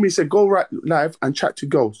for me said go right live and chat to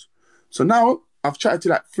girls. So now I've chatted to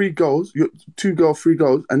like 3 girls, 2 girls, 3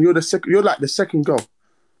 girls, and you're the second. You're like the second girl.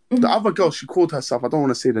 The other girl, she called herself. I don't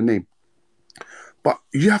want to say the name, but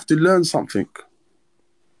you have to learn something,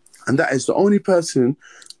 and that is the only person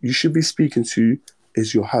you should be speaking to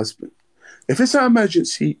is your husband. If it's an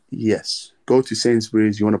emergency, yes, go to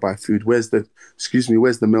Sainsbury's. You want to buy food? Where's the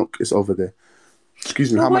milk? It's over there.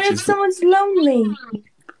 Excuse me, But how what much if is it? someone's lonely?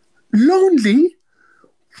 Lonely?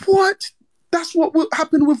 What? That's what will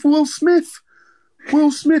happen with Will Smith.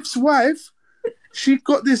 Will Smith's wife, she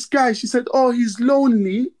got this guy. She said, oh, he's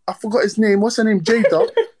lonely. I forgot his name. What's her name? Jada.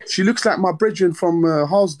 She looks like my brethren from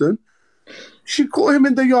Harlesden. She caught him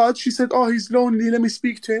in the yard. She said, oh, he's lonely. Let me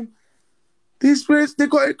speak to him. These boys, they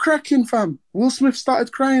got it cracking, fam. Will Smith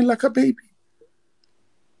started crying like a baby.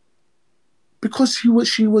 Because she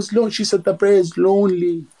was lonely. She said, the bear is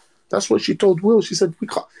lonely. That's what she told Will. She said, we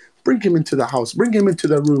can't bring him into the house. Bring him into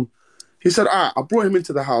the room. He said, I brought him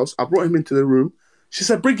into the house. I brought him into the room. She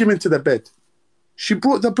said, bring him into the bed. She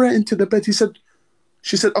brought the bear into the bed. She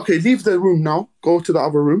said, okay, leave the room now. Go to the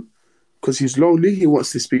other room. Because he's lonely. He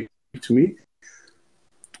wants to speak to me.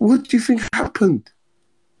 What do you think happened?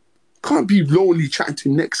 Can't be lonely chatting to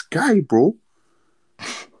the next guy, bro.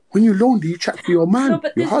 When you're lonely, you chat to your man, No,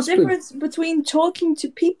 but your there's a husband. difference between talking to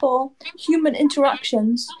people, human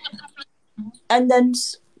interactions, and then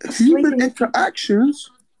Human sleeping. interactions?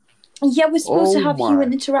 Yeah, we're supposed to Oh have my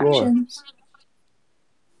human interactions.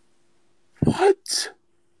 What?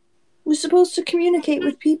 We're supposed to communicate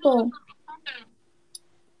with people.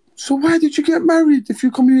 So why did you get married if you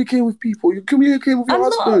communicate with people? You communicate with your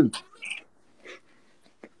husband.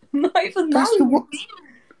 I'm not even That's married.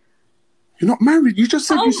 You're not married. You just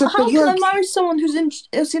said How the can I word. marry someone who's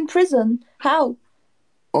in prison? How?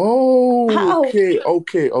 Oh, How?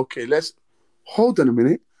 okay. Let's hold on a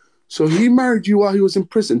minute. So he married you while he was in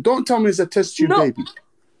prison. Don't tell me it's a test tube baby.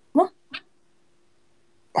 What?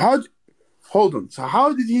 Hold on. So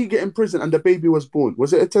how did he get in prison and the baby was born?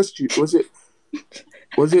 Was it a test tube? Was it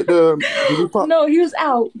No, he was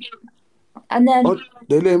out, and then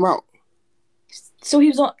they let him out? so he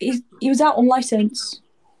was out on license.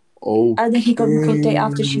 Okay. And then he got recalled day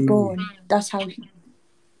after she born. That's how he...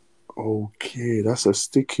 Okay, that's a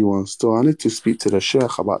sticky one still. I need to speak to the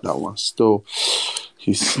sheikh about that one still.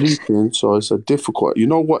 He's sleeping, so it's a difficult... You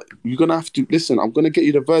know what? You're going to have to... Listen, I'm going to get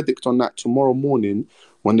you the verdict on that tomorrow morning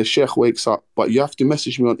when the sheikh wakes up. But you have to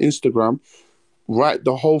message me on Instagram. Write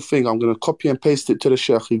the whole thing. I'm going to copy and paste it to the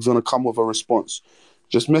sheikh. He's going to come with a response.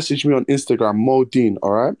 Just message me on Instagram, modeen,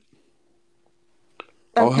 all right?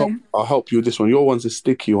 Okay. I'll help you with this one. Your one's a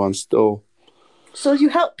sticky one still. So you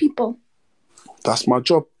help people? That's my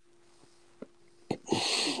job.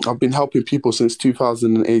 I've been helping people since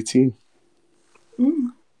 2018.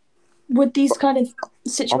 With these kind of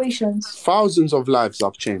situations? Thousands of lives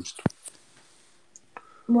I've changed.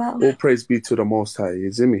 Wow. All praise be to the Most High,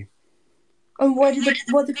 you see me? And what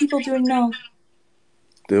are the people doing now?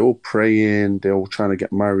 They're all praying, they're all trying to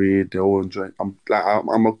get married, they're all enjoying...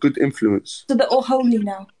 I'm a good influence. So they're all holy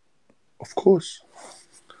now? Of course.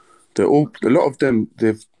 A lot of them,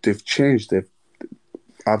 they've changed.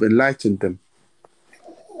 I've enlightened them.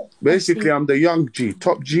 Basically, I'm the young G.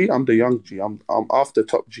 Top G, I'm the young G. I'm after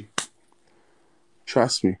Top G.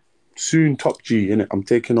 Trust me. Soon Top G, innit? I'm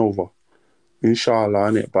taking over.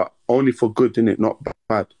 Inshallah, innit? But only for good, innit? Not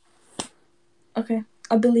bad. Okay,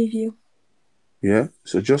 I believe you. Yeah?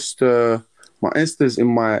 So just... my Insta's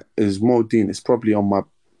is modeen. It's probably on my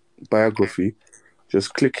biography.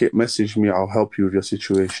 Just click it, message me. I'll help you with your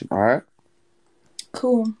situation, all right?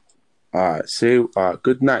 Cool. All right,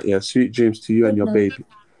 good night, yeah. Sweet dreams to you and your baby.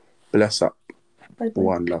 Bless up. Bye-bye.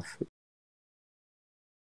 One love.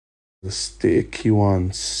 The sticky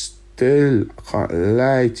one still. I can't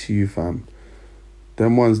lie to you, fam.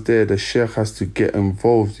 them ones there, the sheikh has to get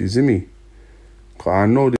involved, you see me? 'Cause I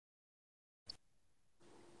know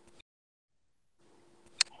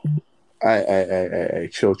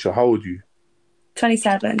chill, how old are you?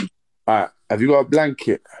 27. Alright, have you got a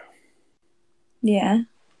blanket? Yeah.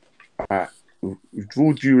 Alright, with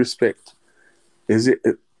all due respect, is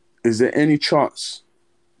there any chance,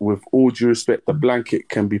 with all due respect, the blanket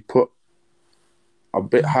can be put a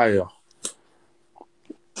bit higher?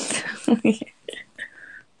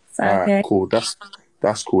 Alright, Okay. cool. That's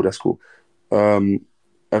cool.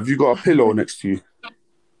 Have you got a pillow next to you?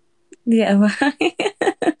 Yeah.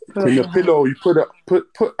 In the pillow, you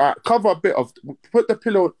cover a bit of, put the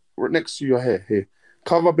pillow right next to your hair here.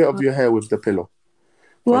 Cover a bit of your hair with the pillow.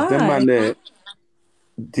 Because them Why? man there,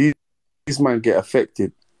 these man get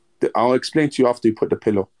affected. I'll explain to you after you put the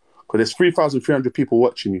pillow. Because there's 3,300 people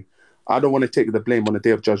watching you. I don't want to take the blame on the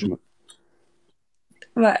day of judgment.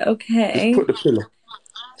 Right, Just okay. put the pillow.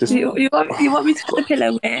 Just You want me to put the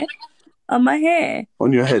pillow where? On my hair?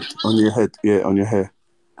 on your head. Yeah, on your hair.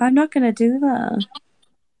 I'm not going to do that.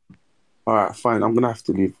 Alright, fine. I'm going to have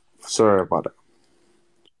to leave. Sorry about that.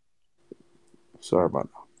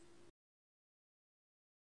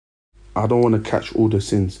 I don't want to catch all the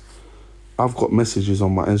sins. I've got messages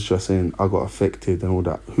on my Insta saying I got affected and all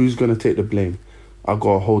that. Who's going to take the blame? I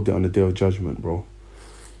got to hold it on the day of judgment, bro.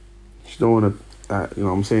 You don't want to, you know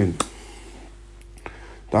what I'm saying?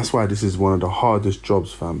 That's why this is one of the hardest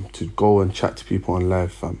jobs, fam, to go and chat to people on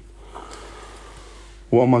live, fam.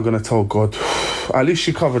 What am I going to tell God? At least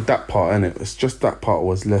she covered that part, innit? It's just that part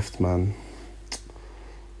was left, man.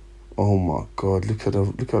 Oh my God, look at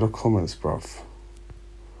the comments, bruv.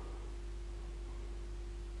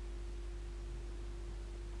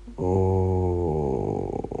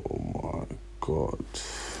 Oh my God.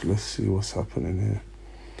 Let's see what's happening here.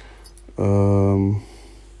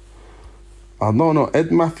 I don't know.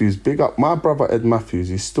 Ed Matthews, big up. My brother Ed Matthews,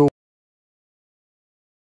 he's still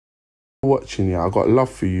watching you. I got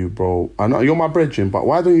love for you, bro. I know you're my brethren, but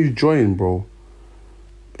why don't you join, bro?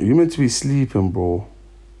 You meant to be sleeping, bro.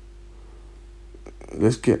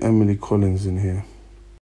 Let's get Emily Collins in here.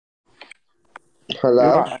 Hello?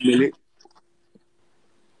 You're right, Emily.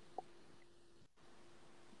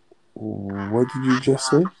 What did you just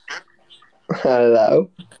say? Hello?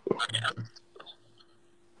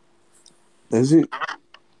 Is it?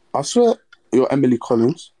 I swear you're Emily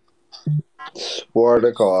Collins. Swear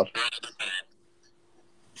to God.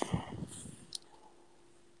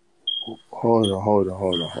 Hold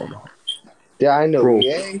on. Do I know Bro.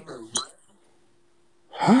 you?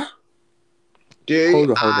 Huh?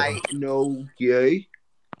 Do I know you?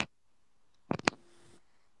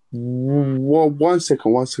 One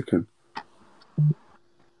second.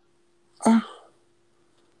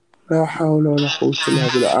 La hawla wa la quwwata illa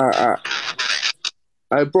billah.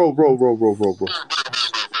 Bro.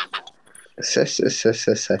 Sis.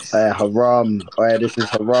 Haram. This is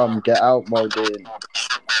haram. Get out, modeen.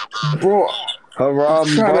 Bro, Haram, I'm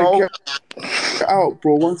trying bro. to get out,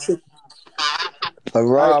 bro. 1 second.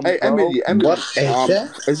 Haram, Hey, bro. Emily. What is it?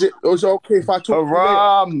 Is it okay if I talk to you later?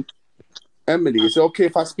 Haram. Emily, is it okay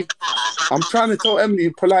if I speak? I'm trying to tell Emily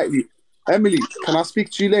politely. Emily, can I speak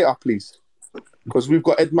to you later, please? Because we've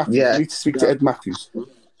got Ed Matthews. Yeah. I need to speak to Ed Matthews.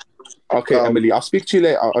 Okay, Go. Emily, I'll speak to you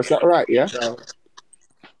later. Is that all right, yeah? Go.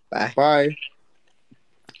 Bye. Bye.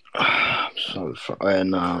 I'm so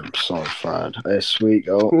fried. Hey, sweet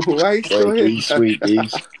girl. Why are you still here?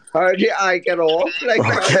 Sweeties. How do I get off? Like,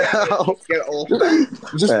 get off.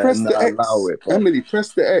 Just press the X. It, Emily,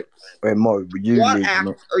 press the X. Wait, Mo, you what leave.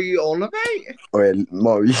 What are you on about? Wait,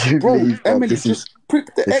 Mo, you bro, leave, bro. Emily, just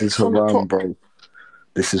prick the X on the top. Bro.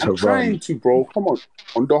 This is haram. I'm trying to, bro. Come on.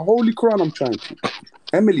 On the Holy Quran, I'm trying to.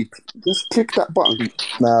 Emily, just click that button.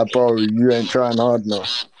 Nah, bro, you ain't trying hard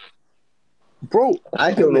enough. Bro,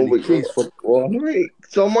 I don't know what please for.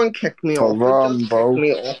 Someone kicked me off. Haram, bro. Kicked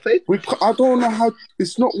me off it. I don't know how.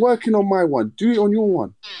 It's not working on my one. Do it on your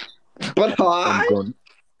one. But I'm gone.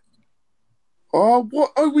 Oh,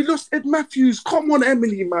 what? Oh, we lost Ed Matthews. Come on,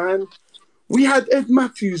 Emily, man. We had Ed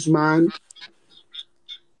Matthews, man.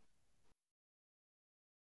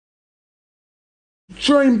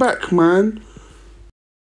 Join back, man.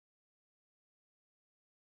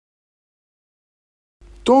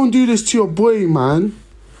 Don't do this to your boy, man.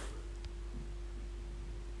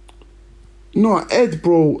 No, Ed,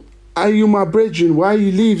 bro. Are you my brethren? Why are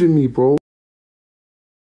you leaving me, bro?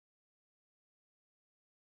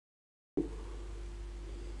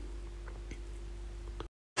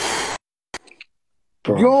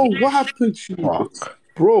 Bro. Yo, what happened to you?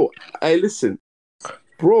 Bro, listen.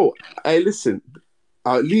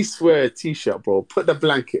 I'll at least wear a t-shirt, bro. Put the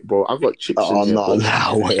blanket, bro. I've got chicks in Oh, here, not bro.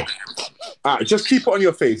 allowed. Just keep it on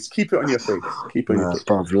your face. Keep it on your face. Keep it on your Nah, face.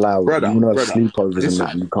 bruv, loud. Brother, You know, brother, sleepovers and listen.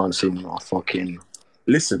 that, and you can't see my fucking.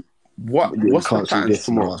 Listen, You what's the can't see plans this,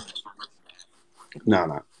 tomorrow?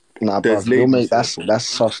 Nah. Nah, There's bruv, you'll ladies make here, that's bro. that's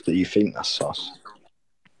sus that you think that's sus.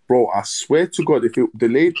 Bro, I swear to God, if the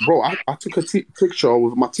lady, bro, I took a picture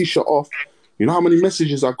with my t-shirt off. You know how many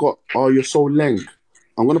messages I got? Oh, you're so leng.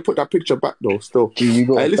 I'm gonna put that picture back though. Still, Gee, you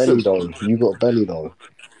got hey, a belly listen. though. You got a belly though.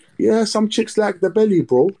 Yeah, some chicks like the belly,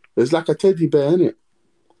 bro. It's like a teddy bear, innit?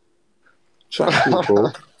 Chat to me,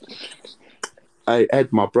 bro. Hey,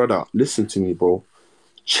 Ed, my brother, listen to me, bro.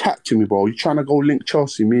 Chat to me, bro. You trying to go link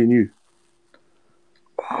Chelsea, me and you?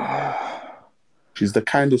 She's the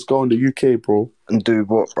kindest girl in the UK, bro. And do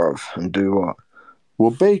what, bruv? And do what?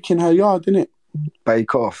 We're baking her yard, innit?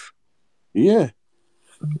 Bake off. Yeah.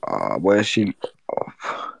 Where's she?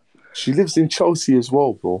 She lives in Chelsea as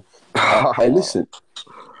well, bro. Hey, listen.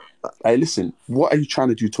 What are you trying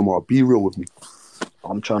to do tomorrow? Be real with me.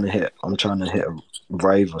 I'm trying to hit a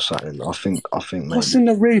rave or something. I think maybe. What's in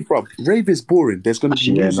the rave, bro? Rave is boring. There's gonna be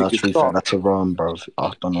Actually, music. to be fair, that's a run, bruv.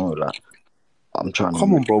 I don't know that.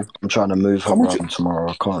 Come on, bro. I'm trying to move her around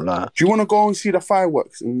tomorrow. I can't lie. Do you want to go and see the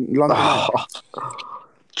fireworks in London?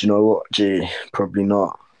 Do you know what? Gee, probably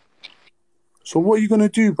not. So what are you gonna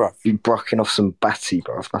do, bruv? Be brocking off some batty,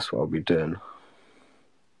 bruv. That's what I'll be doing.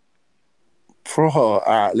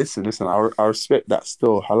 Bro, listen. I respect that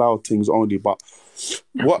still. Halal things only, but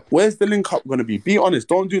where's the link up gonna be? Be honest.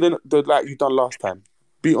 Don't do the like you done last time.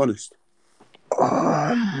 Be honest.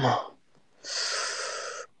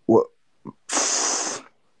 What?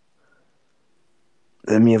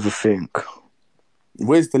 Let me have a think.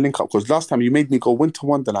 Where's the link up? Because last time you made me go Winter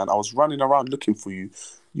Wonderland. I was running around looking for you.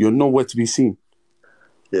 You're nowhere to be seen.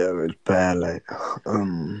 Yeah, it was bad, like.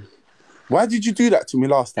 Why did you do that to me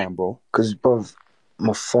last time, bro? Because, bruv,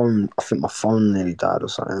 I think my phone nearly died or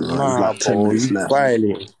something. Nah, like 10 bro, minutes you left.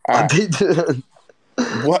 violated. I didn't.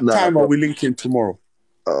 What time are we linking tomorrow?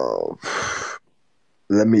 Oh,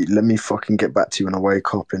 let me fucking get back to you when I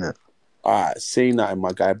wake up, innit? Alright, say nothing,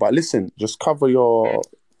 my guy. But listen, just cover your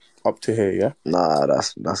up to here, yeah? Nah,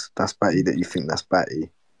 that's batty that you think that's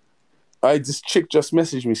batty. This chick just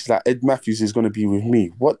messaged me. She's like, Ed Matthews is going to be with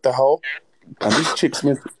me. What the hell? And this chick's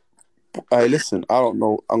meant... listen, I don't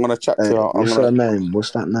know. I'm going to chat to her. What's her name?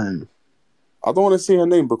 What's that name? I don't want to say her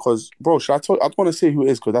name because, bro, I don't want to say who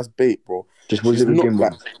it is because that's bait, bro. Just what does it begin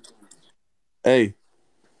with? Hey.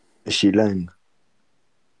 Is she leng?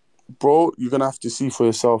 Bro, you're going to have to see for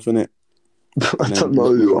yourself, innit? I don't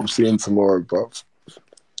know who I'm seeing tomorrow, bro.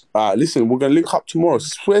 Listen, we're going to link up tomorrow.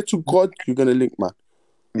 Swear to God, you're going to link, man.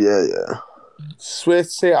 Yeah. I swear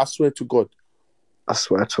to God. I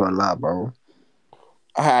swear to Allah, bro.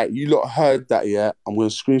 Alright, you lot heard that, yeah? I'm going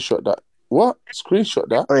to screenshot that. What? Screenshot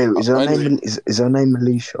that? Wait, is her name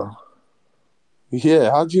Alicia?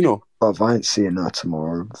 Yeah, how do you know? Bruv, I ain't seeing her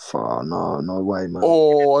tomorrow. No way, man.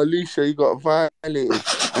 Oh, Alicia, you got violated.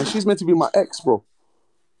 And she's meant to be my ex, bro.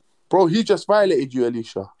 Bro, he just violated you,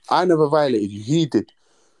 Alicia. I never violated you. He did.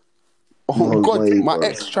 Oh, no God. Way, my bro.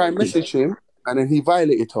 ex tried to message him, and then he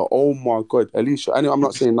violated her. Oh, my God. Alicia, anyway, I'm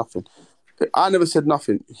not saying nothing. I never said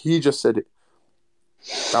nothing. He just said it.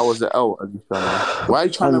 That was the L, Alicia. Man. Why are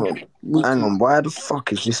you trying to... Hang on, why the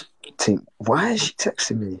fuck is this thing... Why is she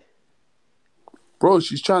texting me? Bro,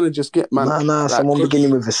 she's trying to just get, man... Nah, like, someone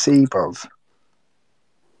beginning with a C, bruv.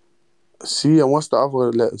 C, and what's the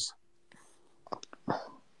other letters?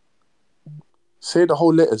 Say the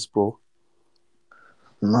whole letters, bro.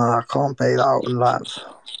 Nah, I can't pay that out in live.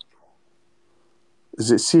 Is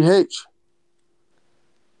it CH?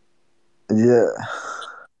 Yeah.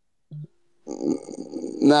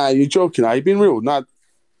 Nah, you're joking. Are you being real? Nah,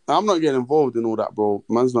 I'm not getting involved in all that, bro.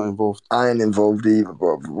 Man's not involved. I ain't involved either,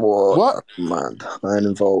 bro. What? Man, I ain't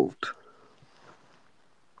involved.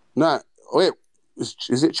 Nah, wait.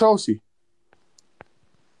 Is it Chelsea?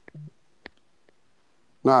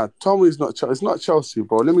 Nah, tell me it's not Chelsea. It's not Chelsea,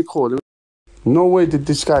 bro. Let me call him. No way did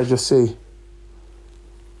this guy just say...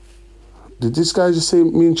 Did this guy just say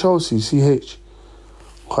me and Chelsea, CH?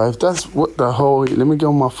 Okay, if that's what the hell... Wait, let me get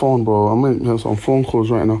on my phone, bro. I'm on phone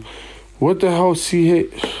calls right now. What the hell,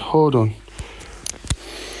 CH? Hold on.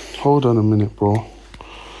 Hold on a minute, bro.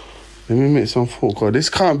 Let me make some phone calls.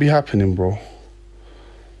 This can't be happening, bro.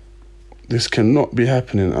 This cannot be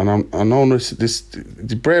happening. And I know this...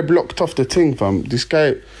 The Bray blocked off the thing, fam. This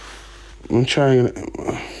guy... I'm trying...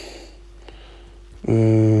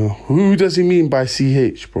 who does he mean by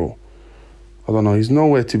CH, bro? I don't know. He's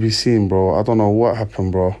nowhere to be seen, bro. I don't know what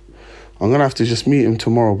happened, bro. I'm going to have to just meet him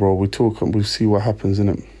tomorrow, bro. We talk and we'll see what happens,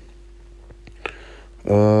 innit?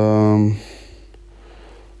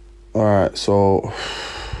 Alright, so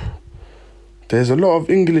there's a lot of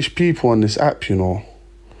English people on this app, you know,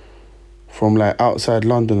 from like outside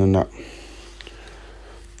London and that.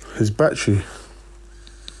 His battery.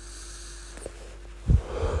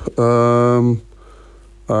 Alright,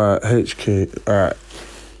 HK. Alright.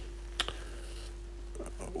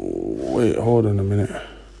 Wait, hold on a minute.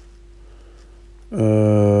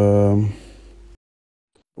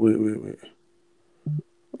 Wait.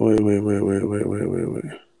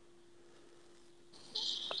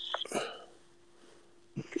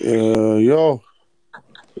 Yo.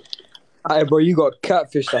 Hey, bro, you got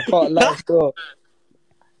catfished. I can't lie, still.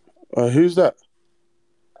 Who's that?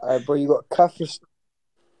 Hey, bro, you got catfished.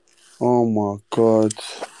 Oh my God.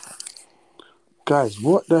 Guys,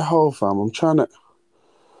 what the hell, fam? I'm trying to...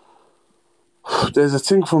 There's a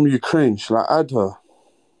thing from Ukraine. Shall I add her?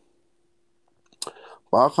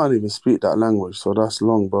 But I can't even speak that language, so that's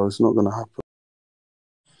long, bro. It's not going to happen.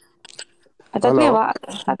 I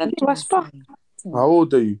didn't whisper. How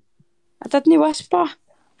old are you? I didn't whisper.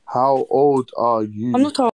 How old are you? I'm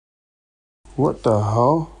not talking. What the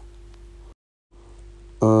hell?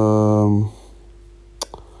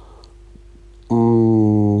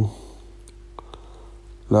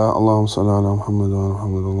 لا اللهم صل على محمد وعلى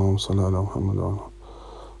محمد اللهم صل على محمد وعلى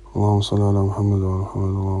اللهم صل على محمد وعلى محمد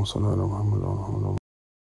اللهم صل على محمد وعلى محمد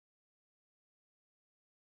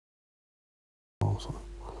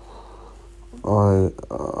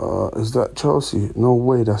is that Chelsea? No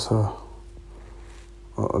way, that's her.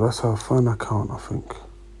 That's her fan account, I think.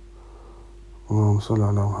 اللهم صل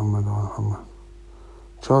على محمد وعلى محمد.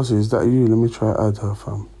 Chelsea, is that you? Let me try add her,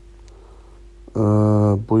 fam.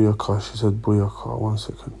 Booyaka, she said Booyaka. 1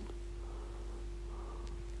 second.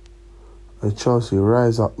 Hey, Chelsea,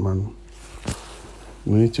 rise up, man.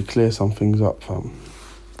 We need to clear some things up, fam.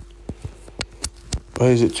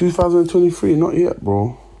 Hey, is it 2023? Not yet,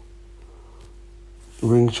 bro.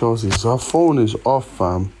 Ring Chelsea. Her phone is off,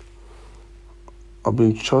 fam.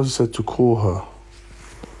 Chelsea said to call her.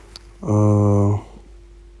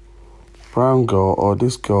 Brown girl, or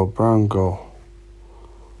this girl, brown girl.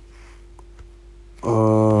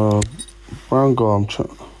 Brown girl,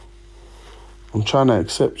 I'm trying to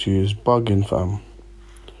accept you. It's bugging, fam.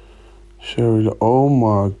 Sherry, oh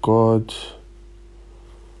my God.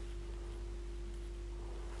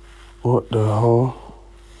 What the hell?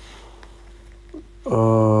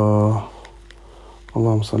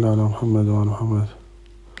 اللهم صل على محمد وعلى محمد.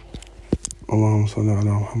 اللهم صل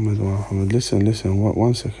على محمد وعلى محمد. Listen,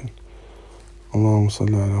 1 second. اللهم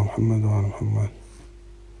صل على محمد وعلى محمد.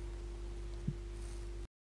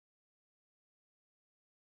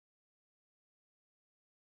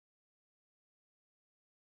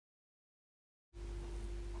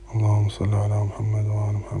 اللهم صل على محمد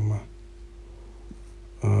وعلى محمد.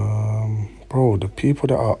 Bro, the people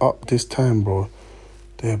that are up this time, bro,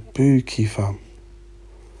 they're booky, fam.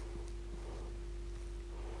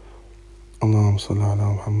 اللهم صل على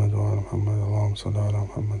محمد وعلى محمد. اللهم صل على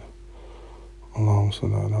محمد. اللهم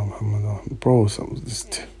صل على محمد. Bro,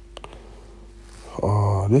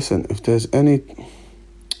 listen, if there's any...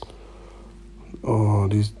 Oh,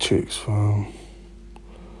 these chicks, fam.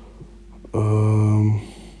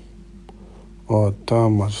 Oh,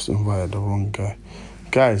 damn, I just invited the wrong guy.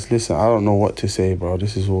 Guys, listen, I don't know what to say, bro.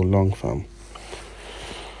 This is all long, fam.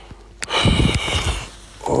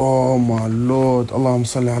 Oh, my Lord. Allahumma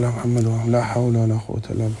salli ala Muhammad wa la hawla wa la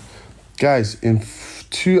quwwata illa billah. Guys, in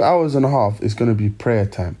 2 hours and a half, it's going to be prayer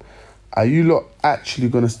time. Are you lot actually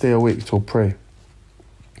going to stay awake till pray?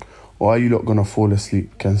 Or are you lot going to fall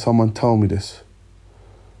asleep? Can someone tell me this?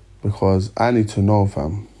 Because I need to know,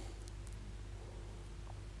 fam.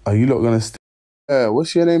 Are you lot going to stay?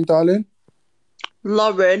 What's your name, darling?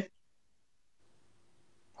 Lauren.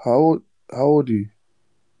 How old are you?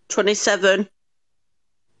 27.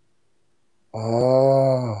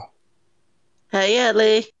 Ah. Hey,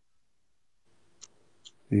 Ellie.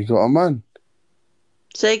 You got a man?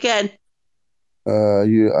 Say again. Are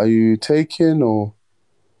you taking or?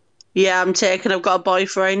 Yeah, I'm taking. I've got a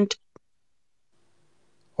boyfriend.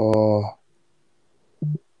 Oh.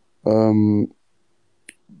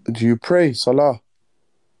 Do you pray, Salah?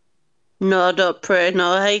 No, I don't pray.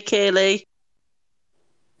 No. Hey, Kaylee.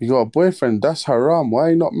 You got a boyfriend? That's haram. Why are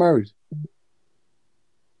you not married?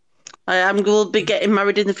 I am going to be getting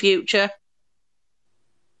married in the future.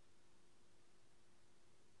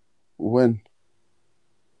 When?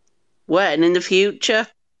 When? In the future.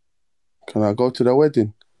 Can I go to the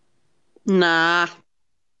wedding? Nah.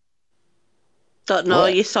 Don't know.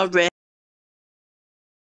 What? You're sorry.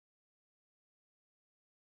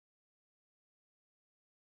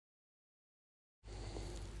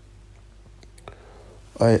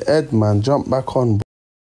 Hey, Ed, man, jump back on.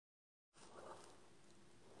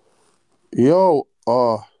 Yo,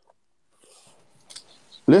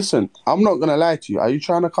 listen, I'm not gonna lie to you. Are you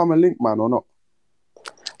trying to come and link, man, or not?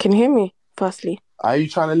 Can you hear me, firstly? Are you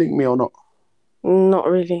trying to link me or not? Not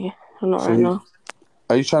really. Not right now.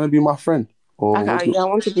 Are you trying to be my friend? Or I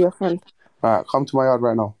want to be your friend. Alright, come to my yard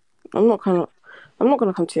right now. I'm not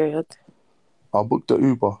gonna come to your yard. I'll book the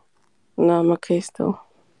Uber. No, I'm okay still.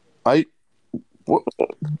 What?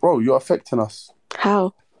 Bro, you're affecting us.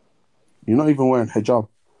 How? You're not even wearing hijab.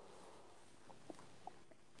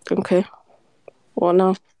 Okay. What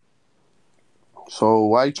now? So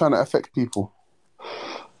why are you trying to affect people?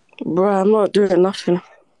 Bro, I'm not doing nothing.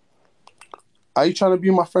 Are you trying to be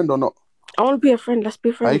my friend or not? I want to be a friend. Let's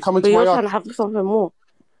be friends. Are you coming but to my you're yard? trying to have something more.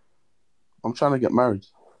 I'm trying to get married.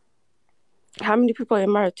 How many people are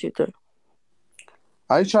you married to, though?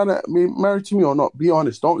 Are you trying to be married to me or not? Be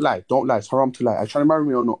honest. Don't lie. Don't lie. It's haram to lie. Are you trying to marry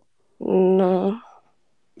me or not? No.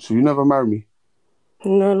 So you never marry me?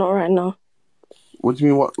 No, not right now. What do you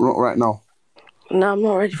mean, what, not right now? No, I'm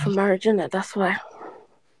not ready for marriage, innit? That's why.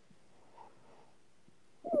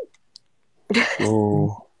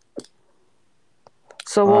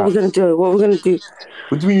 So what are we going to do? What are we going to do?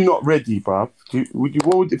 What do you mean you're not ready, bruv?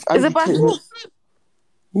 Is it by force?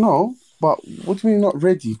 No, but what do you mean you're not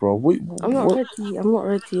ready, bro? I'm not ready. I'm not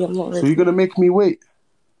ready. So you're going to make me wait?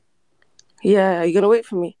 Yeah, are you going to wait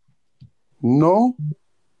for me? No.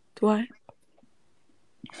 Do I?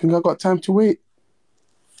 You think I got time to wait?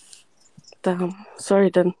 Damn. Sorry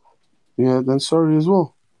then. Yeah, then sorry as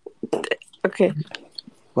well. Okay.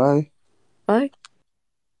 Bye. Bye.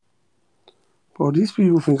 Bro, these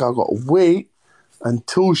people think I got to wait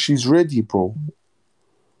until she's ready, bro.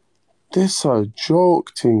 This a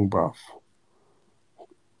joke thing, bruv.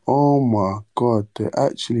 Oh my God, they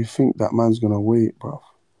actually think that man's gonna wait, bruv.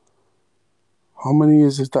 How many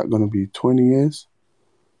years is that gonna be? 20 years?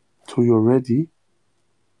 Till you're ready?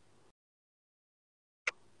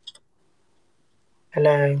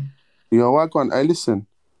 Hello. Yo, Wagwan, hey, listen.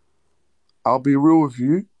 I'll be real with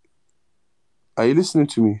you. Are you listening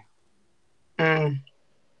to me?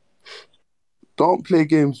 Don't play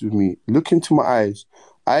games with me. Look into my eyes.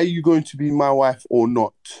 Are you going to be my wife or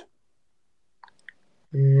not?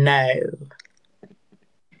 No.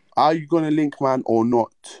 Are you going to link man or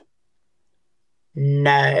not?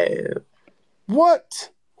 No.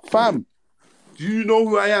 What? Fam, do you know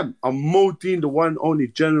who I am? I'm Modeen, the one only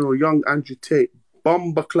General Young Andrew Tate.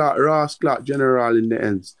 Bomber clock, Ras clock, General in the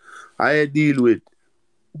ends. I deal with.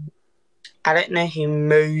 I don't know who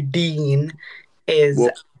Modeen is. Well,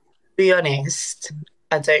 to be honest,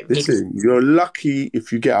 I don't really... Listen, you're lucky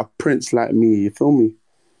if you get a prince like me, you feel me?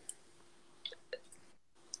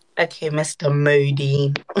 Okay, Mr.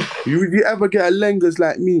 Modeen. You ever get a Lengas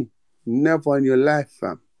like me? Never in your life,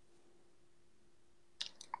 fam.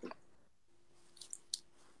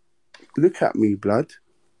 Look at me, blood.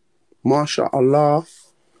 MashaAllah.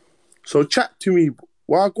 So chat to me.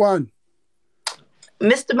 Wagwan.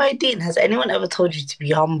 Mr. Modeen, has anyone ever told you to be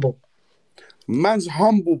humble? Man's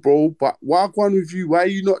humble, bro, but Wagwan with you. Why are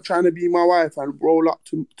you not trying to be my wife and roll up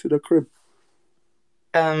to the crib?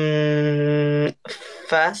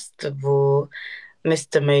 First of all,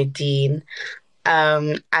 Mr. Modeen, I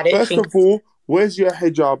don't think... First of all, where's your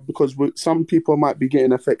hijab? Because some people might be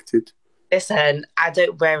getting affected. Listen, I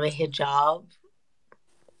don't wear a hijab.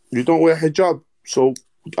 You don't wear hijab? So,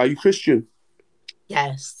 are you Christian?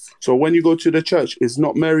 Yes. So when you go to the church, is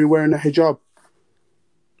not Mary wearing a hijab?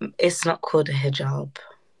 It's not called a hijab.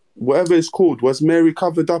 Whatever it's called, was Mary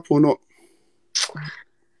covered up or not?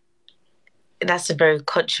 That's a very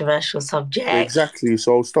controversial subject. Exactly.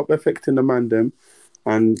 So stop affecting the man them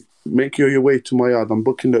and make your way to my yard. I'm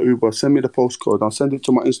booking the Uber. Send me the postcode. I'll send it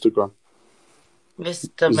to my Instagram.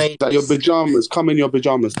 Mr. Is that your pajamas? Come in your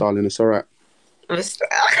pajamas, darling. It's all right. Mr.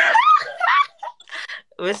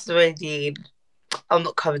 Modeen, I'm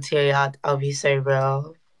not coming to your yard. I'll be so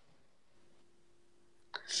real.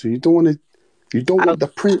 So you don't want to? You don't want the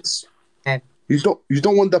prince? You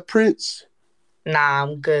don't want the prince? Nah,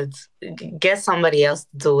 I'm good. Get somebody else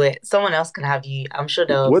to do it. Someone else can have you. I'm sure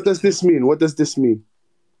they'll... What does this mean? What does this mean?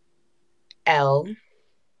 L.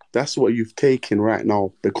 That's what you've taken right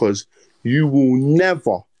now, because you will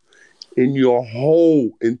never in your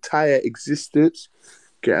whole entire existence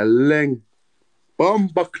get a leng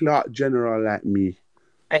bomber clock general like me.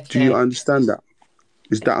 Okay. Do you understand that?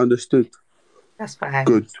 Is that understood? That's fine.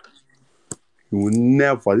 Good. You will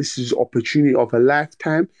never. This is opportunity of a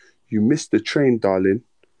lifetime. You missed the train, darling.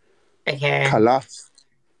 Okay. Kalas.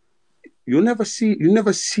 You'll never see a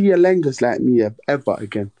lengas like me ever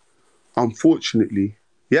again. Unfortunately.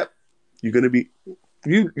 Yep. You're gonna be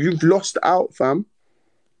You've lost out, fam.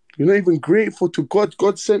 You're not even grateful to God.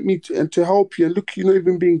 God sent me to help you, and look, you're not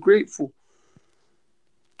even being grateful.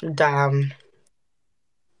 Damn.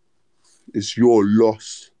 It's your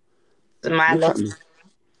loss. My Look loss. at me.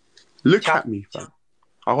 Look at me, fam.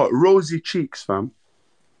 I got rosy cheeks, fam.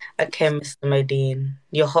 Okay, Mr. Modeen.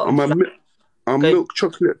 You're hot I'm and I'm milk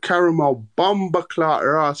chocolate caramel bomber clot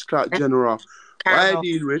Ross clot general. What I caramel.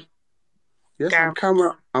 deal with? Yes, I'm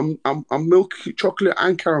caramel. I'm milk chocolate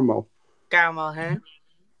and caramel. Caramel, huh?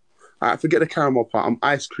 I forget the caramel part. I'm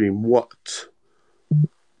ice cream. What?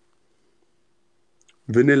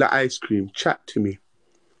 Vanilla ice cream. Chat to me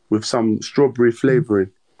with some strawberry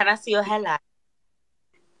flavoring. Can I see your hairline?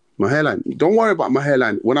 My hairline. Don't worry about my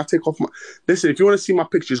hairline. When I take off my... Listen, if you want to see my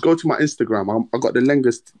pictures, go to my Instagram. I got the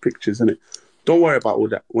longest pictures in it. Don't worry about all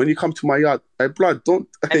that. When you come to my yard, hey, blood, don't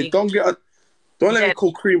let me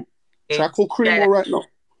call cream. Shall I call Creamo right now?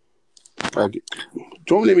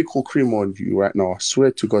 Don't let me call Creamo on you right now. I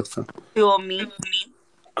swear to God, fam. You or me?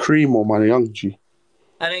 Creamo, my young G.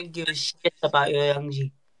 I don't give a shit about your young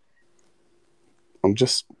G. I'm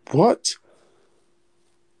just... What?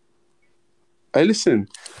 Hey, listen.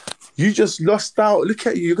 You just lost out. Look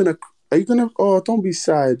at you. Are you gonna? Oh, don't be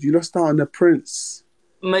sad. You lost out on the prince.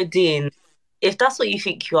 Modeen, if that's what you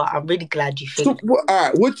think you are, I'm really glad you think.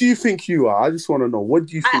 So, what do you think you are? I just want to know. What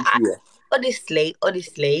do you think you are? Honestly,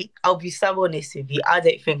 I'll be so honest with you. I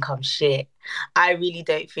don't think I'm shit. I really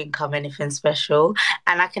don't think I'm anything special,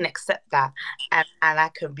 and I can accept that, and I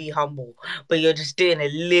can be humble. But you're just doing a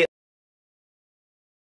little